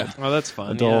 27-year-old Yeah. Oh, that's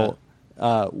fun. adult,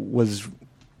 was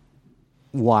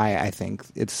why I think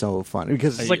it's so fun.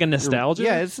 Because It's like a nostalgia?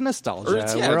 Yeah, it's nostalgia. Or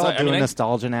it's- yeah, We're it's all like- I doing mean,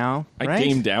 nostalgia now, I right?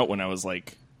 gamed out when I was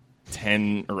like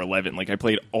 10 or 11. Like I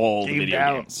played all the Gamed video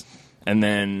out. games, and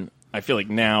then I feel like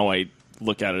now I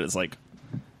look at it as like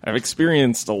I've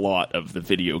experienced a lot of the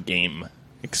video game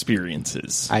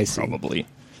experiences. I see. Probably.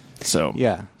 So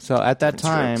Yeah. So at that Strokes.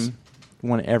 time,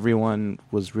 when everyone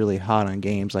was really hot on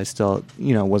games, I still,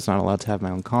 was not allowed to have my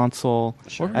own console.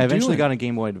 What were I you eventually doing? got a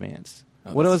Game Boy Advance.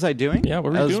 What was I doing? Yeah,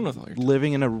 what were I you was doing with all your time?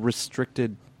 living in a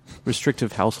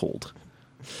restrictive household.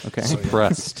 Okay.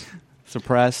 Suppressed.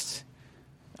 Suppressed.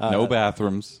 No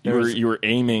bathrooms. you were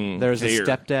aiming. There's a there.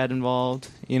 stepdad involved,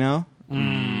 You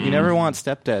never want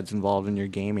stepdads involved in your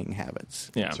gaming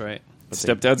habits. Yeah, That's right.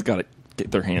 Stepdad's got to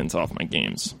get their hands off my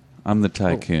games. I'm the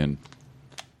tycoon.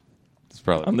 It's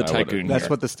probably I'm the what I would've- tycoon. That's here.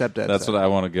 what the stepdad That's said. what I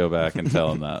want to go back and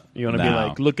tell him that. You want to be now.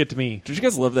 like, look at me. Don't you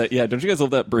guys love that? Yeah, don't you guys love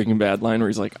that Breaking Bad line where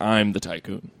he's like, "I'm the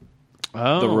tycoon,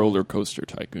 Oh, the roller coaster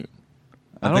tycoon."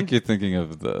 I think you're thinking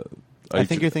of the. I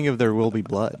think you're thinking of There Will Be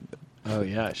Blood. Oh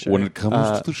yeah, sure. when it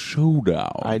comes to the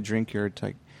showdown. I drink your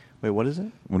Wait, what is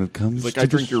it? when it comes Like to I the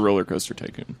drink your roller coaster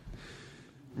tycoon.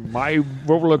 My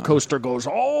roller coaster goes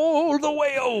all the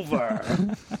way over.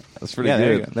 That's pretty Yeah,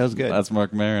 there you good. go. That was good. That's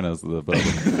Mark Maron as the bubble.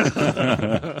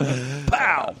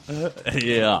 Pow!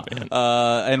 Yeah.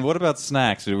 And what about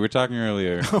snacks? We were talking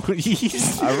earlier.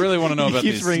 He's- I really want to know He about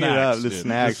keeps these bringing it snacks. up, the dude.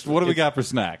 snacks. What do we got for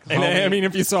snacks? And I mean,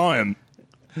 if you saw him,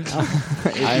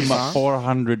 I'm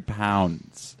 400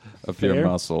 pounds of Fair. your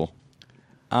muscle.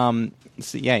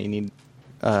 So yeah, you need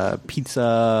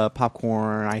pizza,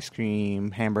 popcorn, ice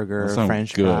cream, hamburger, That sounds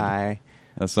French good. fry,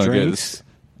 That's not drinks.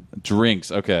 good.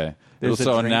 Drinks, okay. There's a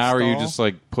So drink now are you stall. just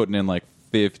like putting in like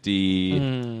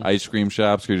 50 ice cream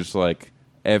shops? You're just like,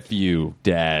 F you,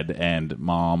 Dad and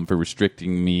Mom, for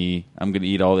restricting me. I'm going to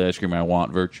eat all the ice cream I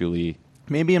want virtually.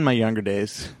 Maybe in my younger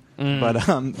days, but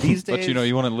these days, But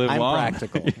you want to live I'm long.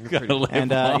 practical. You gotta live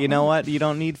And long. you know what? You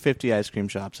don't need 50 ice cream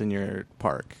shops in your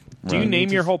park. Do you Right. name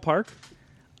your whole park?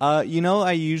 I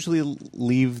usually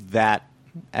leave that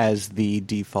as the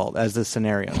default, as the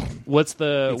scenario. What's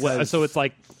the? Because- so it's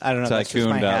like I don't know. That's just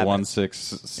my habit.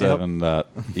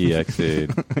 Tycoon.167.exe.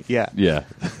 Yeah. Yeah.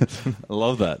 I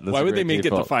love that. That's why a would they great make it the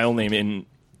default. file name in?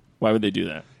 Why would they do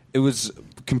that? It was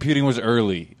computing was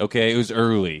early. Okay, it was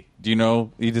early. Do you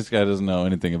know? This guy doesn't know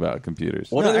anything about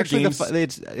computers. What No, other actually,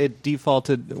 games- it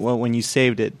defaulted when you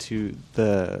saved it to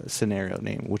the scenario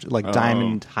name, which like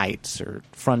Diamond Heights or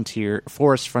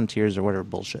Forest Frontiers or whatever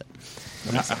bullshit.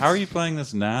 How are you playing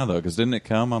this now though? Because didn't it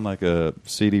come on like a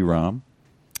CD-ROM?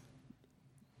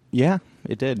 Yeah,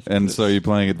 it did. And so you're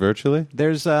playing it virtually?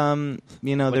 There's there's an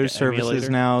services emulator?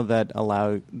 now that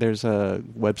allow. There's a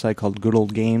website called Good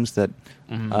Old Games that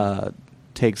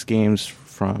takes games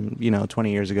from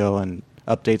 20 years ago and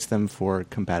updates them for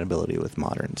compatibility with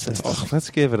modern systems. Oh, let's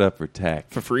give it up for tech.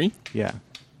 For free? Yeah,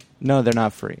 no, they're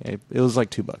not free. It was like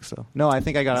 $2 though. No, I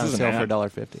think I got it This on is an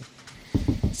sale for app. $1.50.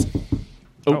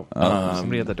 Oh,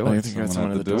 somebody at the door. I think that's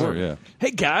someone at the door. Yeah.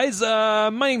 Hey guys, my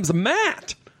name's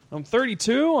Matt. I'm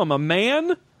 32. I'm a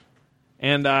man,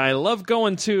 and I love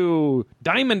going to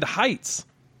Diamond Heights.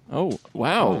 Oh,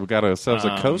 wow. We got ourselves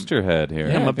a coaster head here.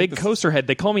 I'm I a think big this- coaster head.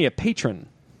 They call me a patron.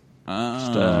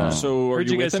 So, are Heard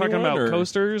you guys with talking anyone, about or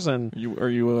coasters and Are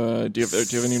you? Do you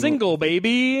have any single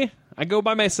baby? I go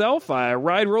by myself. I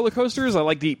ride roller coasters. I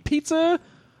like to eat pizza.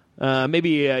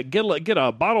 Maybe get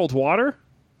a bottled water.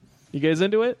 You guys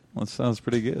into it? That sounds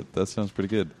pretty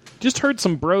good. Just heard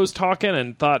some bros talking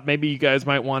and thought maybe you guys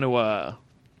might want to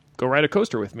go ride a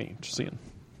coaster with me. Just seeing.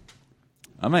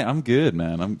 I'm good,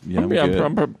 man. I'm good.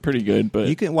 I'm pretty good,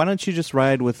 but Why don't you just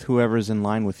ride with whoever's in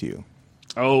line with you?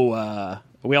 Oh,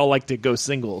 we all like to go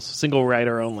single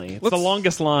rider only. It's the Let's-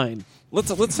 longest line.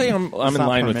 let's say I'm in not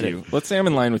line with permitted. you. Let's say I'm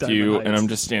in line with Diamond you, Heights. and I'm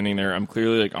just standing there. I'm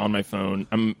clearly like on my phone.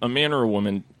 I'm a man or a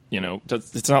woman.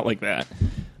 It's not like that.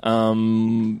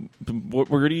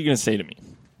 What are you going to say to me?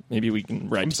 Maybe we can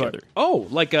ride together. Oh,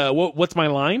 like what's my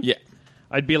line? Yeah.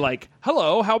 I'd be like,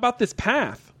 "Hello, how about this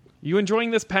path? You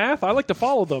enjoying this path? I like to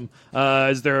follow them.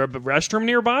 Is there a restroom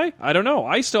nearby? I don't know.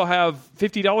 I still have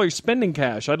 $50 spending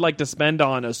cash. I'd like to spend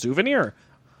on a souvenir.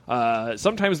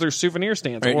 Sometimes there's souvenir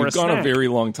stands All right, or you've a gone snack. a very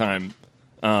long time.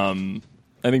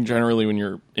 I think generally when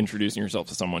you're introducing yourself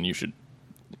to someone, you should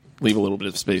leave a little bit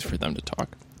of space for them to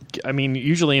talk. I mean,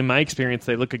 usually in my experience,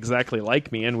 they look exactly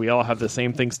like me, and we all have the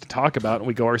same things to talk about, and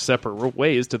we go our separate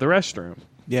ways to the restroom.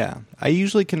 Yeah, I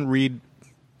usually can read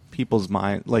people's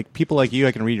mind. Like people like you,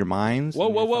 I can read your minds. Whoa,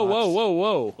 and whoa, your whoa, whoa, thoughts. whoa,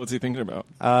 whoa! What's he thinking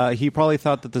about? He probably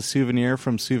thought that the souvenir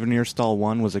from Souvenir Stall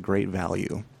 1 was a great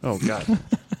value. Oh God,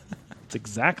 that's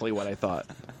exactly what I thought.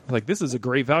 Like, this is a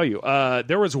great value.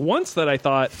 There was once that I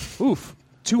thought, oof,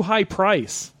 too high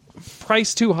price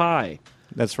too high.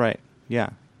 That's right.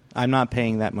 Yeah, I'm not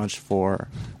paying that much for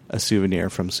a souvenir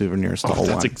from Souvenir Stall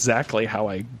That's 1. exactly how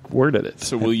I worded it.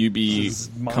 So will you be This is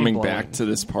coming mind-blowing. back to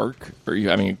this park? Are you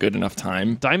having a good enough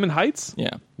time? Diamond Heights?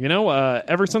 Yeah. You know,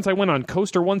 ever since I went on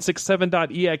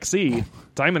coaster167.exe,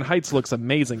 Diamond Heights looks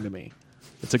amazing to me.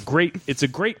 It's a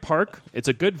great park. It's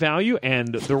a good value,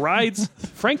 and the rides,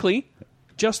 frankly,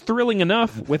 just thrilling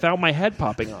enough without my head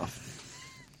popping off.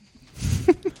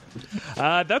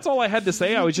 That's all I had to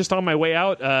say. I was just on my way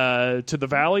out to the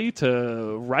valley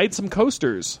to ride some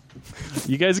coasters.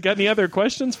 You guys got any other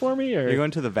questions for me? Or? You're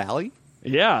going to the valley?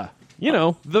 Yeah, you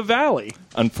know, the valley.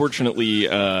 Unfortunately,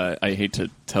 I hate to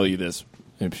tell you this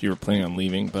if you were planning on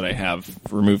leaving, but I have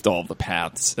removed all of the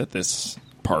paths at this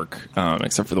park,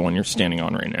 except for the one you're standing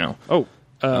on right now.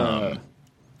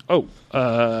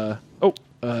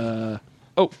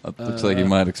 Looks like he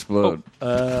might explode.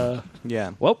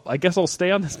 Yeah. Well, I guess I'll stay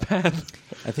on this path.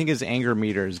 I think his anger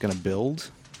meter is going to build,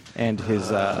 and his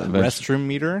restroom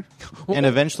meter, and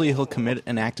eventually he'll commit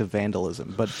an act of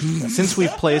vandalism. But since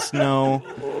we've placed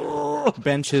no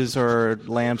benches or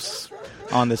lamps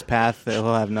on this path,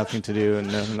 he'll have nothing to do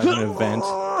and nothing to vent.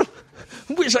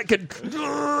 Wish I could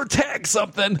tag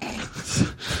something. He's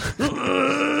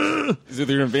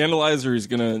either going to vandalize or he's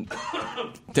going to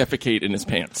defecate in his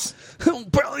pants.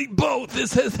 Probably both.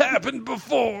 This has happened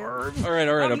before. All right.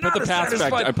 I put the paths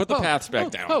back. I put the paths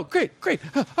back down. Oh, great.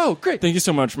 Oh, great. Thank you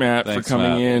so much, Matt, Thanks, for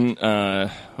coming Matt. in.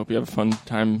 Hope you have a fun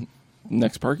time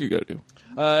next park you go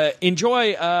to.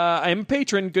 Enjoy. I'm a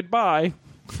patron. Goodbye.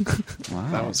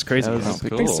 That was crazy. That was Big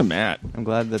cool. Thanks to Matt. I'm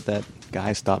glad that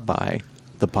guy stopped by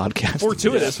the podcast.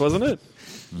 Fortuitous, wasn't it?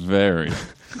 Very.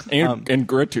 And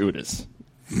gratuitous.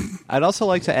 I'd also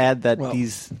like to add that Well-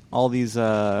 all these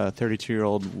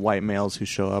 32-year-old white males who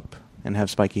show up and have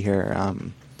spiky hair,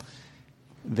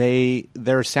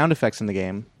 there are sound effects in the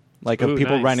game, like Ooh, of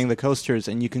people nice. riding the coasters,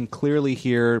 and you can clearly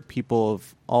hear people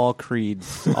of all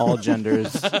creeds, all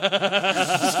genders,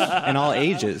 and all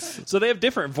ages. So they have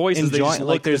different voices. They Enjoying, just like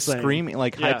look the there's same. screaming,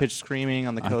 like Yeah. high-pitched screaming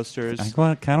on the coasters. I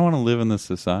kind of want to live in this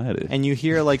society. And you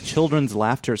hear like children's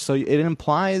laughter, so it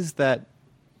implies that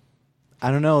I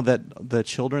don't know that the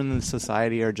children in the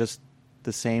society are just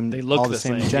the same. They look all the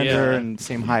same same, gender yeah. and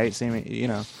same height, same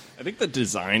I think the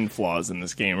design flaws in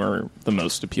this game are the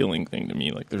most appealing thing to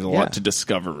me. Like, there's a Yeah. lot to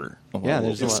discover. A whole Yeah,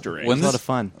 there's a lot. Easter egg. When It's a lot of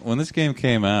fun. When this game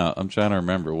came out, I'm trying to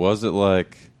remember. Was it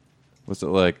like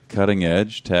cutting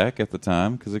edge tech at the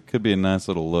time? Because it could be a nice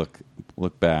little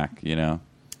look back. You know.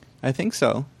 I think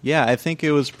so. Yeah, I think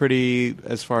it was pretty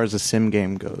as far as a sim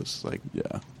game goes. Like,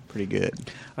 Yeah. pretty good.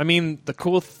 I mean, the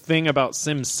cool thing about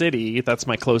SimCity, that's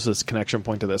my closest connection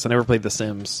point to this. I never played The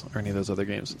Sims or any of those other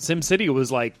games. SimCity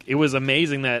was like, it was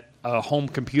amazing that a home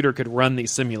computer could run these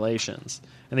simulations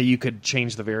and that you could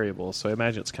change the variables. So I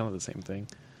imagine it's kind of the same thing.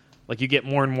 Like, you get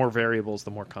more and more variables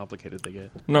the more complicated they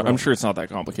get. No, I'm sure it's not that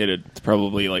complicated. It's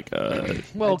probably like a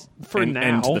Well, for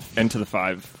now. N to the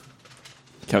 5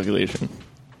 calculation.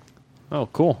 Oh,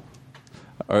 cool.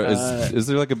 Is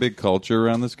there like a big culture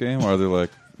around this game? Or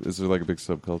is there like a big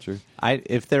subculture?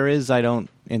 If there is, I don't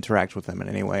interact with them in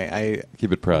any way.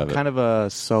 Keep it private. Kind of a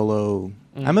solo.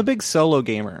 I'm a big solo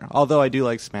gamer, although I do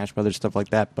like Smash Brothers stuff like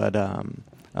that. But I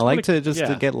like to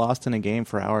yeah. get lost in a game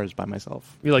for hours by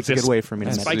myself. You like it's a to good way for me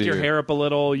to spike meditate. your hair up a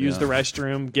little, use the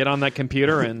restroom, get on that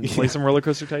computer, and play some Roller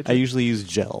Coaster Tycoon. I usually use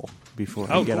gel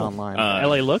before I get cool. online.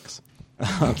 LA Looks.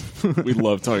 We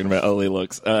love talking about LA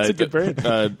Looks. It's a good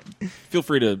brand. Feel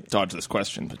free to dodge this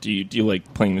question, but do you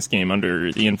like playing this game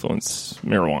under the influence of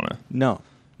marijuana? No,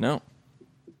 No.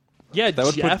 Yeah, That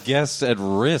would Jeff. put guests at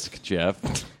risk, Jeff.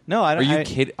 no, I Are don't. you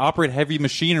kidding? Operate heavy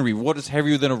machinery. What is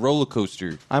heavier than a roller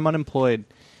coaster? I'm unemployed,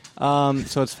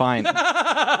 so it's fine. But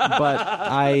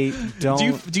I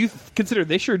don't. Do you consider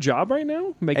this your job right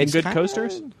now? Making It's good kinda-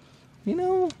 coasters?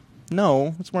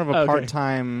 No, it's more of a Okay.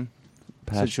 part-time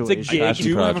situation. It's a gig. I Passion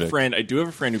do have a project. friend. I do have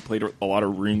a friend who played a lot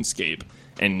of RuneScape,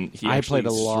 and he I actually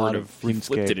played a lot sort of he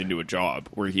flipped RuneScape. it into a job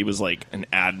where he was like an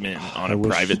admin on a wish-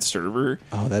 private server.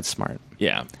 Oh, that's smart.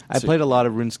 Yeah, I So played a lot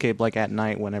of RuneScape. Like at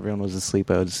night when everyone was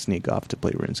asleep, I would sneak off to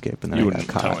play RuneScape, and then You I wouldn't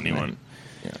got caught. tell anyone.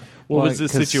 Yeah. What Well, was the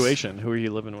 'cause- situation? Who were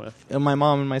you living with? And my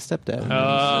mom and my stepdad.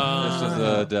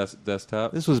 This is a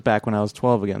desktop. This was back when I was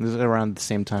 12 again. This is around the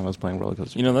same time I was playing Roller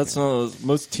Coaster. You know, that's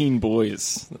most teen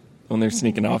boys when they're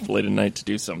sneaking off late at night to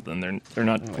do something. They're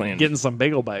not playing. Getting some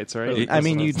bagel bites, right?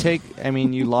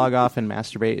 you log off and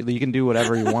masturbate. You can do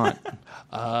whatever you want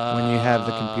when you have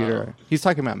the computer. He's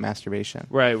talking about masturbation.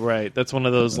 Right. That's one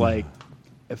of those like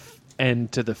N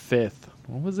to the 5th.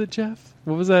 What was it, Jeff?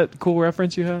 What was that cool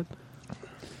reference you had?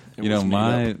 It You know, was made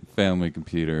my up. family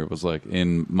computer was like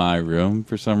in my room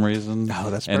for some reason. Oh,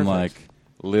 that's And perfect. like,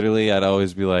 literally, I'd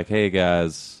always be like, "Hey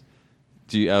guys,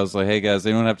 I was like, hey guys,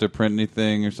 they don't have to print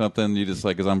anything or something. You just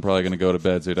like, because I'm probably going to go to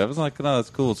bed soon. I was like, no, that's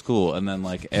cool, it's cool. And then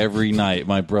like every night,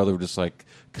 my brother would just like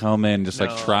come in, just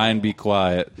like try and be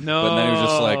quiet. No. But then he was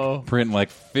just like printing like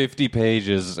 50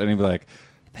 pages, and he'd be like,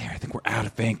 there, I think we're out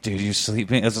of ink, dude. You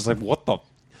sleeping? I was just like, what the?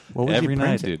 What was he every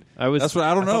night, printing? dude. That's what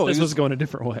I don't know. This He was just- going a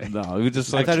different way. No, we would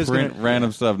just like thought it was print gonna-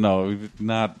 random stuff. No,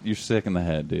 not. You're sick in the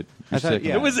head, dude. You're I thought- sick. in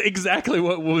yeah. the It was exactly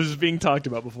what was being talked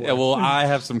about before. Yeah, well, I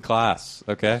have some class.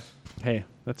 Okay. Hey,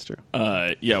 that's true.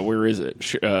 Yeah, where is it?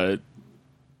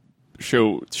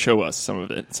 Show us some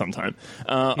of it sometime.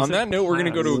 On that note, we're going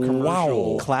to go to a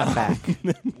commercial. Clap back.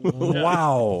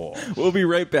 Wow. We'll be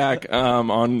right back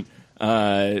on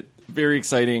very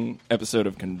exciting episode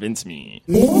of Convince Me.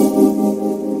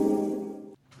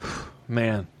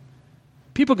 Man,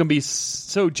 people can be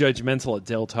so judgmental at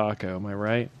Del Taco, am I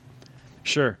right?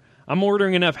 Sure, I'm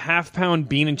ordering enough half-pound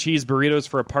bean and cheese burritos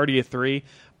for a party of 3,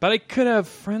 but I could have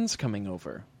friends coming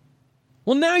over.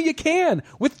 Well, now you can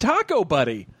with Taco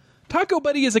Buddy. Taco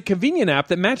Buddy is a convenient app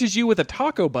that matches you with a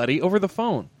Taco Buddy over the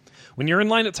phone. When you're in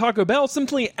line at Taco Bell,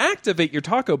 simply activate your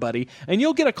Taco Buddy, and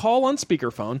you'll get a call on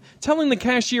speakerphone telling the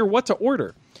cashier what to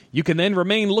order. You can then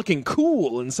remain looking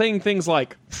cool and saying things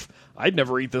like, I'd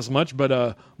never eat this much,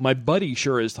 but my buddy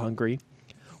sure is hungry.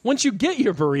 Once you get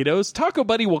your burritos, Taco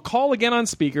Buddy will call again on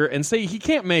speaker and say he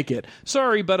can't make it.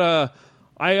 Sorry, but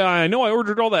I know I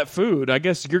ordered all that food. I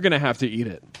guess you're going to have to eat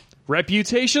it.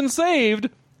 Reputation saved,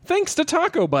 thanks to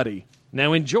Taco Buddy.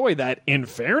 Now enjoy that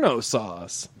Inferno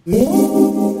sauce.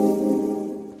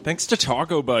 Thanks to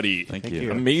Taco Buddy. Thank you.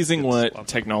 you. Amazing what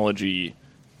technology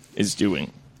is doing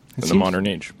in the seems- modern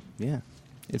age. Yeah.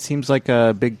 It seems like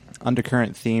a big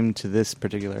undercurrent theme to this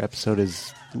particular episode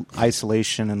is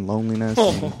isolation and loneliness.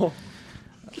 And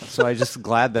so I'm just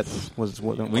glad that was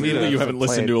what We need Clearly a- you haven't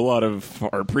listened to a lot of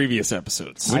our previous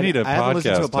episodes. We need a I haven't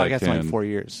listened to a podcast podcast in like tycoon. 4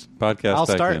 years. Podcast I'll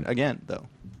start tycoon. again, though.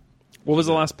 What was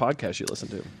the last podcast you listened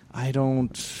to? I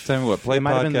don't... Tell me what, play It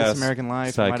might have been podcast This American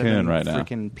Life. It might have tycoon been right now.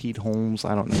 freaking Pete Holmes.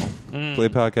 I don't know. Play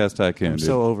podcast tycoon, I'm dude.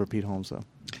 so over Pete Holmes, though.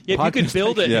 Yeah, if you could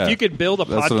build it, Yeah. if you could build a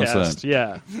That's what I'm podcast, saying.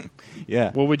 yeah.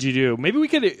 Yeah. What would you do? Maybe we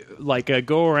could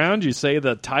go around. You say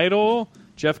the title.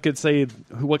 Jeff could say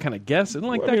what kind of guest. And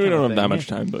like I that. mean, we kind don't of have that thing. much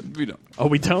time, but we don't. Oh,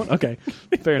 we don't. Okay,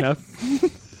 fair enough.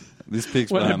 These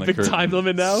pigs What, behind a the big curtain time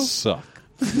limit now? suck.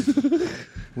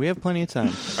 We have plenty of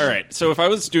time. all right. So if I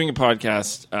was doing a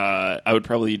podcast, I would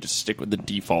probably just stick with the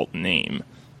default name.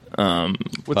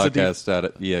 What's the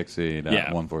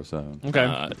Podcast.exe.147.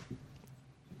 Okay.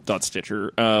 Dot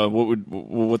Stitcher.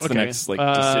 What's the next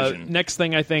decision? Next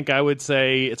thing I think I would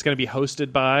say it's going to be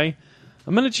hosted by.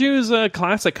 I'm going to choose a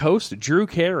classic host, Drew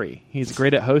Carey. He's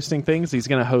great at hosting things. He's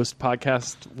going to host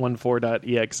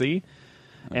podcast14.exe.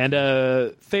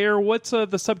 And Thayer, what's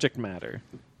the subject matter?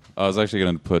 I was actually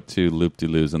going to put 2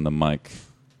 loop-de-loos in the mic.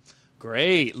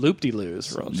 Great,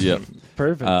 loop-de-loos. Yep.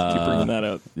 Perfect. Keep bringing that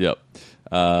up. Yep.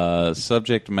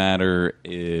 Subject matter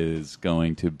is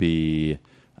going to be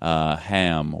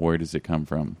ham. Where does it come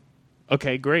from?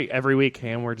 Okay, great. Every week,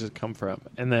 Ham, where does it come from?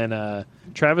 And then,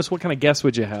 Travis, what kind of guest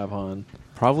would you have on?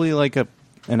 Probably like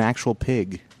an actual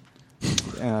pig.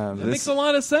 That makes a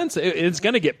lot of sense. It's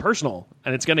going to get personal,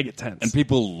 and it's going to get tense. And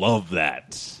people love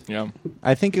that. Yeah.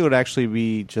 I think it would actually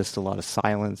be just a lot of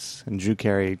silence and Drew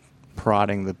Carey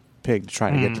prodding the pig to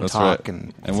try to get to That's talk.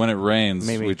 right. And when it rains,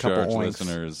 maybe we a couple charge oinks.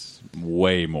 listeners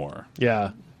way more.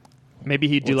 Yeah. Maybe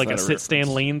he'd do What's like a that a sit-stand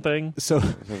reference? lean thing. So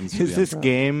happens to be is this on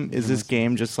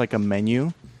game just like a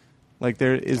menu? Like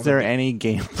is there any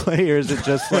gameplay, or is it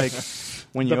just like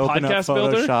when you The open up podcast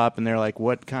builder? Photoshop and they're like,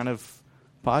 what kind of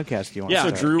podcast do you want Yeah, to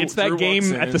So start? Drew- it's that Drew game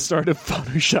walks in. at the start of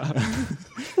Photoshop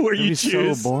where you be so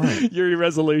choose boring. your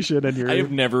resolution and your. I have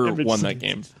never image won size. that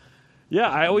game. Yeah,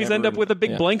 I always end Never- up with a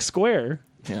big yeah. blank square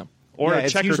Yeah. or yeah, a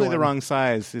it's checkered usually one. the wrong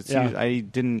size. It's Yeah. I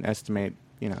didn't estimate,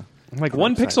 I'm like the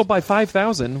one wrong pixel size. by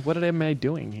 5,000. What am I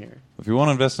doing here? If you want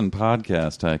to invest in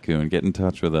Podcast Tycoon, get in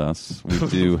touch with us. We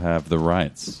do have the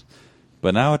rights.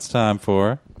 But now it's time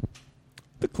for...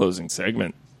 The closing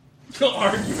segment.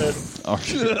 Argument.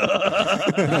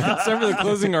 It's time for the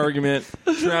closing argument.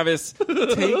 Travis,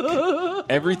 take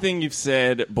everything you've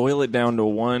said, boil it down to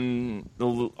one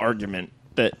little argument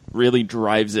that really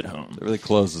drives it home. It really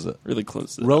closes it. Really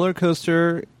closes it. Roller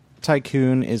Coaster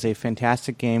Tycoon is a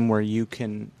fantastic game where you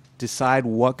can decide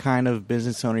what kind of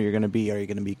business owner you're going to be. Are you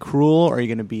going to be cruel? Are you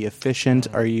going to be efficient?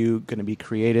 Are you going to be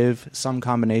creative? Some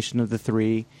combination of the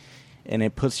three. And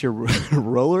it puts your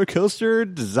roller coaster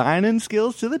designing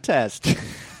skills to the test.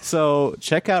 So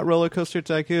check out Roller Coaster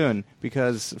Tycoon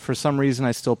because for some reason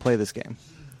I still play this game.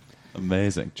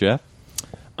 Amazing. Jeff?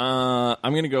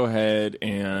 I'm going to go ahead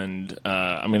and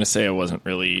I'm going to say I wasn't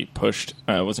really pushed.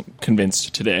 I wasn't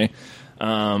convinced today.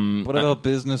 What about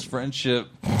business friendship?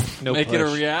 No Make it a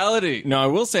push. reality. No, I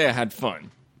will say I had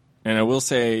fun, and I will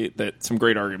say that some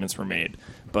great arguments were made.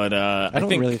 But I don't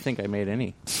think really think I made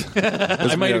any.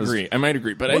 I might agree. I might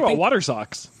agree. But What I about think water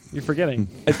socks? You're forgetting.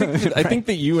 I think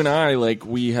that you and I, like,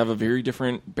 we have a very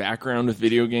different background with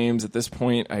video games. At this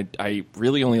point, I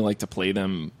really only like to play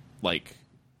them, like,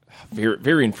 very,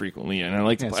 very infrequently, and I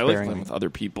like to play sparingly. them with other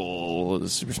people,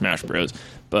 Super Smash Bros.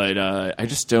 But I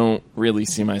just don't really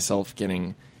see myself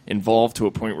getting involved to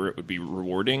a point where it would be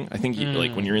rewarding. I think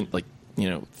like when you're in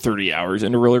 30 hours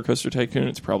into Roller Coaster Tycoon,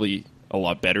 it's probably a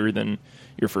lot better than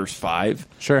your first 5.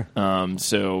 Sure.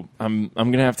 So I'm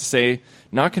gonna have to say,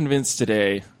 not convinced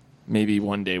today. Maybe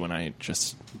one day when I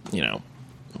just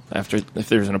if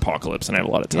there's an apocalypse and I have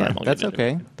a lot of time, Yeah, I'll that's get into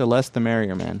it. okay. The less the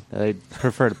merrier, man. I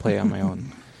prefer to play on my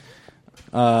own.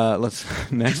 Let's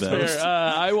next. Here,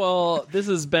 this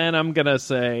is Ben. I'm gonna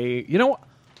say,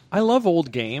 I love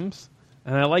old games,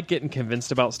 and I like getting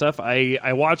convinced about stuff.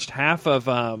 I watched half of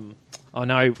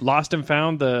now I lost and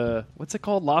found what's it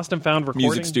called? Lost and Found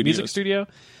Recording Music Studio.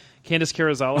 Candace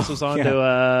Carazales was on Yeah.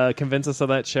 to convince us of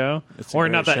that show, It's a or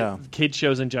great not that show. kid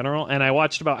shows in general. And I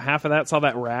watched about half of that, saw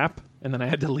that rap, and then I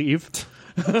had to leave.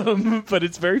 But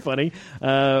it's very funny.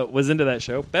 Was into that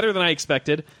show better than I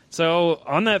expected. So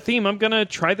on that theme, I'm gonna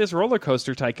try this Roller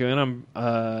Coaster Tycoon.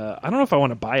 I don't know if I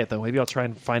want to buy it though. Maybe I'll try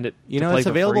and find it. to play It's for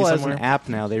free available as somewhere. an app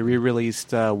now. They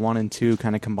re-released 1 and 2,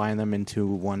 kind of combine them into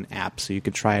one app, so you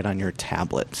could try it on your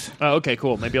tablet. Oh, okay,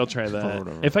 cool. Maybe I'll try that.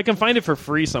 whatever. If I can find it for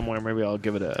free somewhere, maybe I'll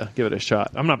give it a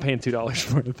shot. I'm not paying $2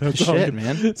 for it. That's all Shit, I'm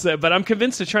gonna- man. So, but I'm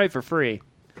convinced to try it for free.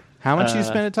 How much you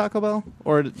spend at Taco Bell?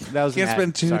 Or that was Can't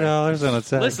an spend ad. Sorry. $2 on a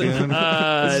tycoon. Listen,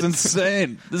 this is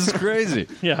insane. This is crazy.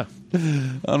 yeah.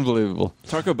 Unbelievable.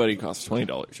 Taco Buddy costs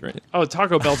 $20, right? Oh,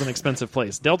 Taco Bell's an expensive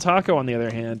place. Del Taco, on the other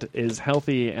hand, is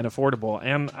healthy and affordable,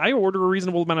 and I order a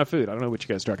reasonable amount of food. I don't know what you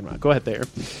guys are talking about. Go ahead there.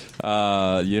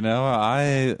 I'm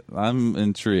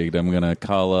intrigued. I'm gonna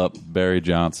call up Barry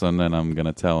Johnson and I'm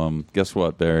gonna tell him, guess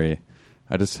what, Barry?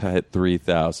 I just hit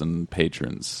 3,000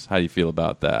 patrons. How do you feel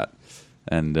about that?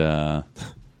 And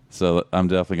so I'm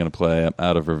definitely gonna play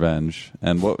out of revenge.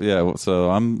 And so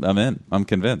I'm in. I'm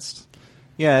convinced.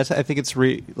 Yeah, I think it's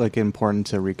important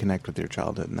to reconnect with your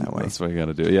childhood in that way. That's what you got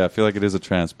to do. Yeah, I feel like it is a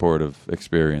transportive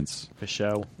experience. For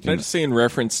show. Can I just say, in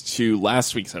reference to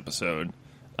last week's episode,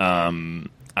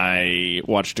 I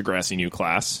watched Degrassi New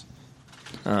Class.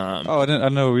 I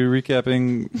didn't know. Are we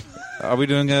recapping? Are we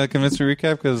doing a convince me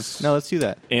recap? Because No, let's do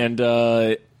that. And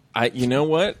you know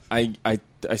what? I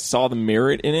saw the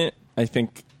merit in it. I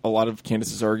think a lot of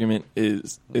Candace's argument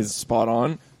is spot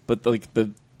on, but like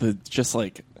the just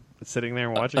like Sitting there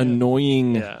and watching it.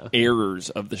 annoying Yeah. errors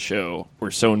of the show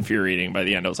were so infuriating. By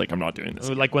the end, I was like, I'm not doing this.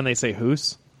 Like when they say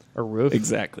hoose or roof.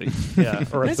 Exactly. Yeah.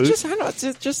 Or a It's boot. just, I don't know, it's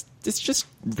just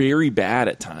very bad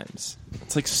at times.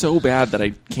 It's like so bad that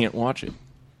I can't watch it.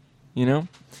 You know?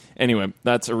 Anyway,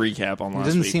 that's a recap on It last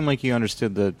doesn't week. seem like you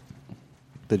understood the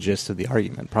gist of the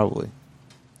argument, probably.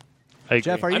 I agree.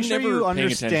 Jeff, are you I'm sure never you paying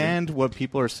understand what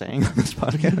people are saying on this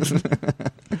podcast?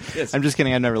 Yes. I'm just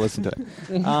kidding. I've never listened to it.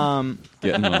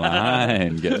 get in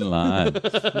line. Get in line.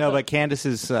 No, but Candace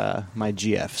is my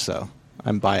GF, so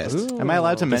I'm biased. Am I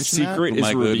allowed to The mention secret is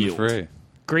My gluten revealed. free.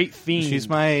 Great fiend. that? She's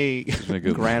my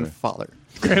good grandfather.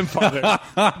 grandfather.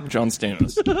 John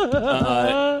Stamos.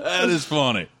 That is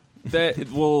funny.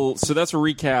 So that's a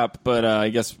recap, but I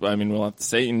guess, we'll have to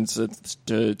say it's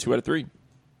 2 out of 3.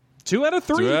 2 out of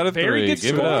 3. 2 out of 3. Very good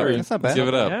Give score. it up. That's not bad. Give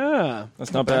it up. Yeah.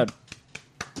 That's not bad.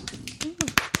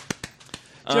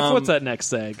 Jeff, what's that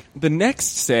next seg? The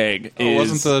next seg Oh, is...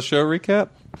 wasn't the show recap?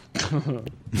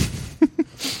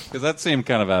 Because that seemed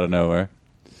kind of out of nowhere.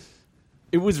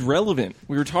 It was relevant.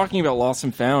 We were talking about Lost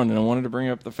and Found, and I wanted to bring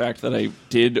up the fact that I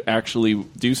did actually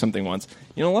do something once.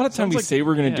 You know, a lot of times we like- say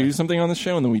we're going to yeah. do something on the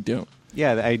show, and then we don't.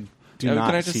 Yeah, I do Can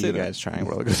not I just see say you that? guys trying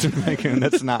Roller Coaster Tycoon.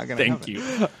 That's not going to Thank happen. you.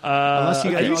 Unless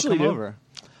you I guys all usually come do. over.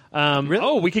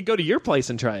 Oh, we could go to your place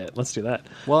and try it. Let's do that.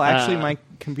 Well, actually, Uh, my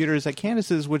computer is at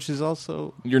Candace's, which is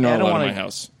also... You're Yeah, I not don't allowed in wanna- my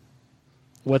house.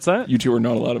 What's that? You two are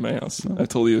not allowed in my house. I've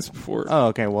told you this before. Oh,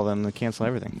 okay. Well, then cancel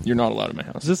everything. You're not allowed in my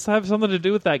house. Does this have something to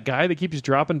do with that guy that keeps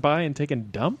dropping by and taking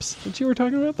dumps that you were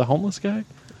talking about? The homeless guy?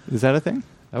 Is that a thing?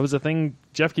 That was a thing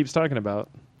Jeff keeps talking about.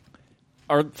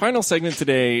 Our final segment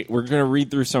today, we're going to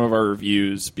read through some of our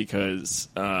reviews because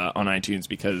on iTunes,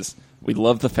 because we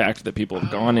love the fact that people have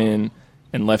gone in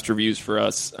and left reviews for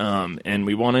us, and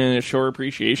we want to show our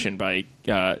appreciation by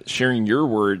sharing your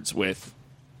words with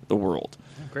the world.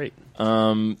 Great.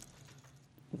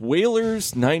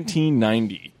 Whalers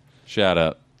 1990. Shout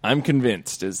out. I'm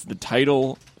convinced is the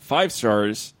title. 5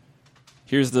 stars.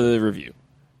 Here's the review.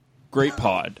 Great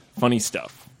pod. Funny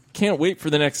stuff. Can't wait for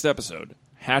the next episode.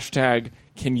 Hashtag,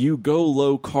 can you go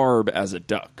low carb as a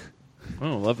duck?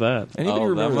 Oh, love that. Anybody that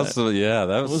remember must that? have, yeah,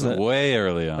 that was was that? way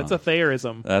early on. That's a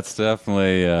Thayerism. That's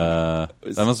definitely that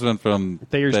must have been from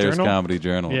Thayer's Journal? Comedy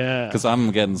Journal. Yeah. because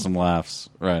I'm getting some laughs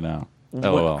right now.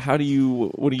 LOL. How does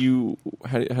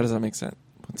that make sense?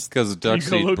 Because ducks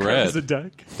You go low eat carb as a bread.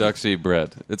 duck. Ducks eat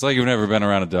bread. It's like you've never been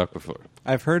around a duck before.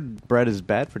 I've heard bread is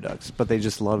bad for ducks, but they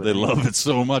just love it. They love it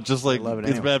so much, just like love it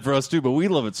it's anyway. bad for us too. But we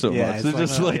love it so Yeah, much. it's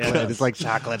It's like, just like it's like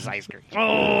chocolate ice cream.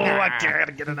 Oh, I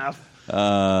can't get enough.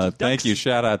 thank you.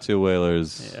 Shout out to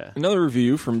Whalers. Yeah. Another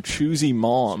review from Choosy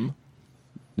Mom.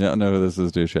 Yeah, I know who this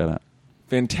is. Do shout out.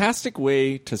 Fantastic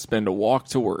way to spend a walk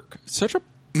to work. Such a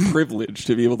privilege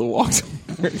to be able to walk to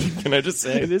work. Can I just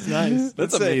say? It is nice.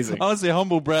 That's amazing. Honestly,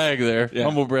 humble brag there. Yeah.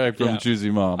 Humble brag from Yeah.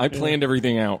 Choosy Mom. I planned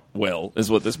everything out well,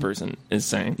 is what this person is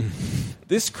saying.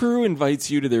 This crew invites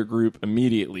you to their group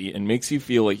immediately and makes you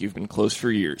feel like you've been close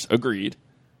for years. Agreed.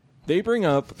 They bring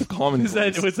up the common Was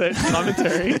that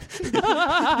commentary? Is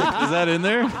that in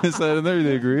there? Is that in there?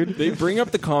 They agreed. They bring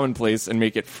up the commonplace and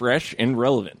make it fresh and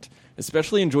relevant.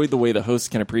 Especially enjoyed the way the hosts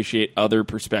can appreciate other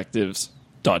perspectives, ...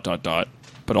 but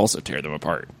also tear them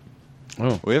apart.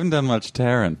 We haven't done much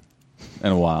Taryn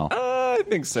in a while. I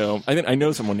think so. I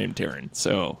know someone named Taryn,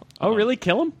 so... Oh, really?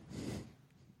 Kill him?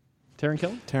 Taron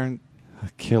kill him? Taryn,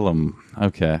 Kill him.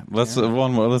 Okay, let's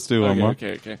one more. Let's do one more.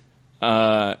 Okay.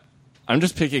 I'm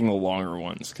just picking the longer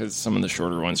ones because some of the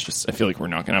shorter ones I feel like we're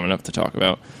not going to have enough to talk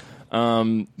about.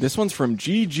 This one's from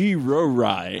G.G.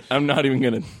 Rorai. I'm not even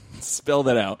going to spell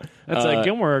that out. That's a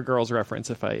Gilmore Girls reference,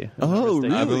 if I... Oh,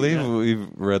 really? I believe we've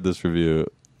read this review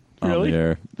on Really? the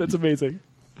air. That's amazing.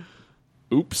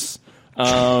 Oops.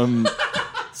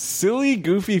 Silly,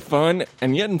 goofy, fun,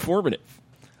 and yet informative.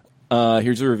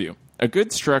 Here's a review. A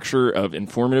good structure of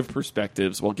informative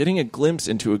perspectives while getting a glimpse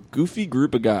into a goofy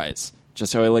group of guys.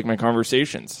 Just how I like my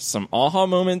conversations. Some aha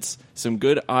moments, some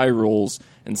good eye rolls,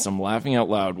 and some laughing out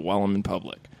loud while I'm in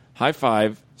public. High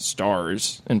five,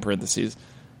 stars, in parentheses.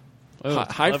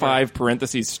 High five,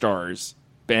 parentheses, stars.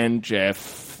 Ben,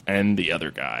 Jeff, and the other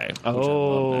guy. which I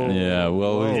love that. Yeah,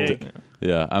 well, Big.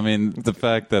 yeah. I mean, the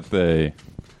fact that they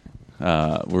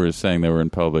were saying they were in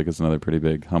public is another pretty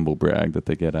big humble brag that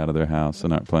they get out of their house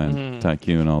and aren't playing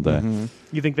Tycoon all day.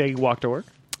 You think they walk to work?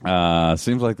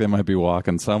 Seems like they might be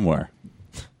walking somewhere.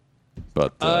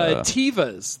 But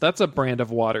Tevas. That's a brand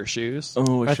of water shoes.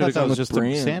 Oh, I thought that was just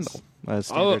brands. a sandal. A Oh,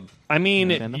 standard. I mean,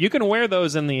 Sandal? you can wear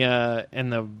those in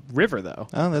the river, though.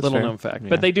 Oh, that's little fair. known fact. Yeah.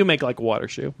 But they do make like a water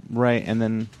shoe. Right, and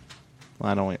then...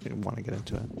 Well, I don't want to get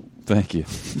into it. thank you.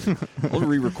 We'll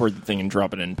re-record the thing and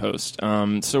drop it in post.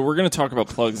 So we're going to talk about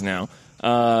plugs now.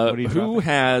 are you Who dropping?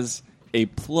 has a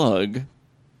plug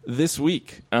this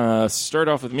week? Start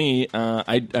off with me.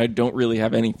 I don't really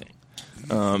have anything.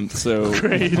 So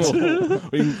Great.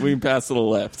 we can pass to the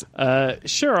left.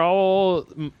 Sure.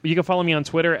 You can follow me on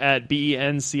Twitter at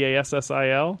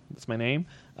BENCASSIL. That's my name.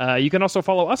 You can also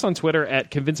follow us on Twitter at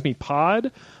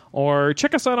ConvinceMePod. Or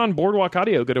check us out on Boardwalk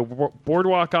Audio. Go to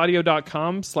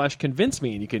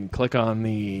boardwalkaudio.com/convinceme, and you can click on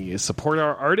the support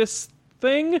our artists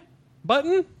thing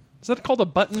button. Is that called a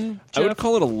button, I would Jeff?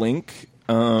 call it a link.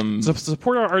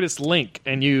 Support our artist link,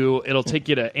 and it'll take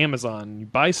you to Amazon. You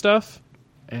buy stuff,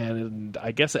 and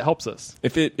I guess it helps us.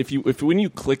 If when you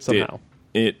clicked Somehow.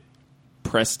 it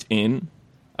pressed in,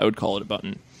 I would call it a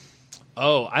button.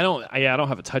 Oh, I don't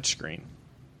have a touch screen.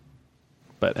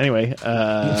 But anyway,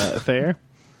 Thayer,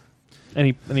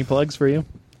 any plugs for you?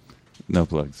 No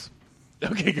plugs.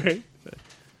 Okay, great.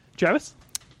 Travis?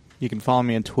 You can follow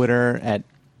me on Twitter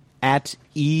at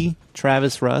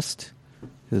eTravisRust.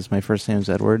 Because my first name is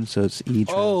Edward, so it's E. Travis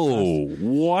Rust. Oh,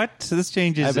 what? This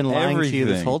changes I've been lying everything. to you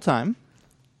this whole time.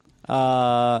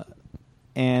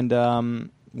 And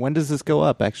when does this go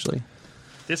up, actually?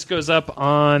 This goes up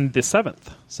on the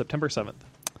 7th, September 7th.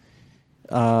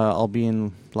 I'll be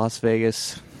in Las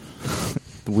Vegas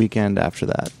the weekend after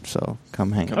that, so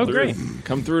come hang out. Oh, great.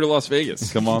 Come through to Las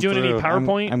Vegas. Come on Doing any through.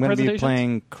 PowerPoint I'm going to be presentations?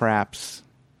 playing craps.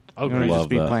 Oh, I'm going great. to Love just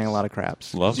be that. playing a lot of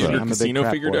craps. Love Do you have that. your I'm a big casino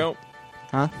crap figured boy. out?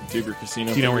 Huh? Do you have your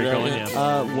casino Do you know where figured you're out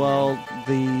going? yet? Yeah. Well,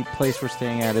 the place we're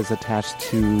staying at is attached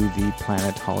to the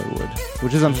Planet Hollywood,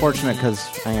 which is unfortunate because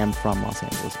I am from Los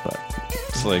Angeles, but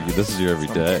It's like this is your Sounds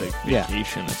everyday. like Yeah.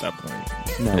 vacation at that point.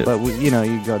 no. Yeah. But you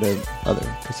go to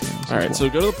other casinos. All right, as so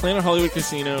well. go to the Planet Hollywood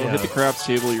Casino, Yeah. hit the craps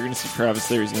table. You're going to see Travis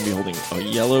there. He's going to be holding a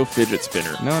yellow fidget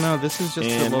spinner. No, this is just.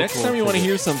 And the next local time you want to fidget.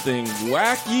 hear something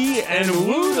wacky and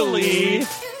woodily,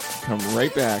 come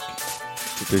right back.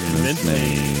 Convince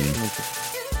me.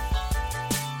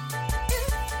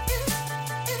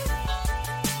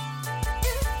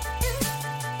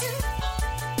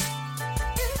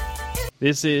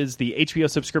 This is the HBO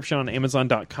subscription on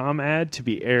Amazon.com ad to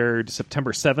be aired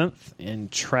September 7th.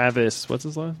 And Travis, what's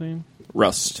his last name?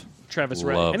 Rust. Travis Love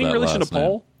Wright. Any that relation to last name.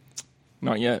 Paul?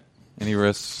 Not yet. Any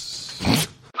risks?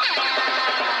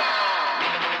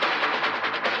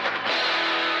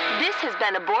 This has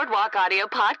been a Boardwalk Audio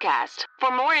podcast.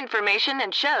 For more information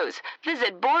and shows,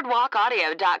 visit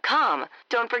boardwalkaudio.com.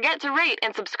 Don't forget to rate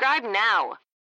and subscribe now.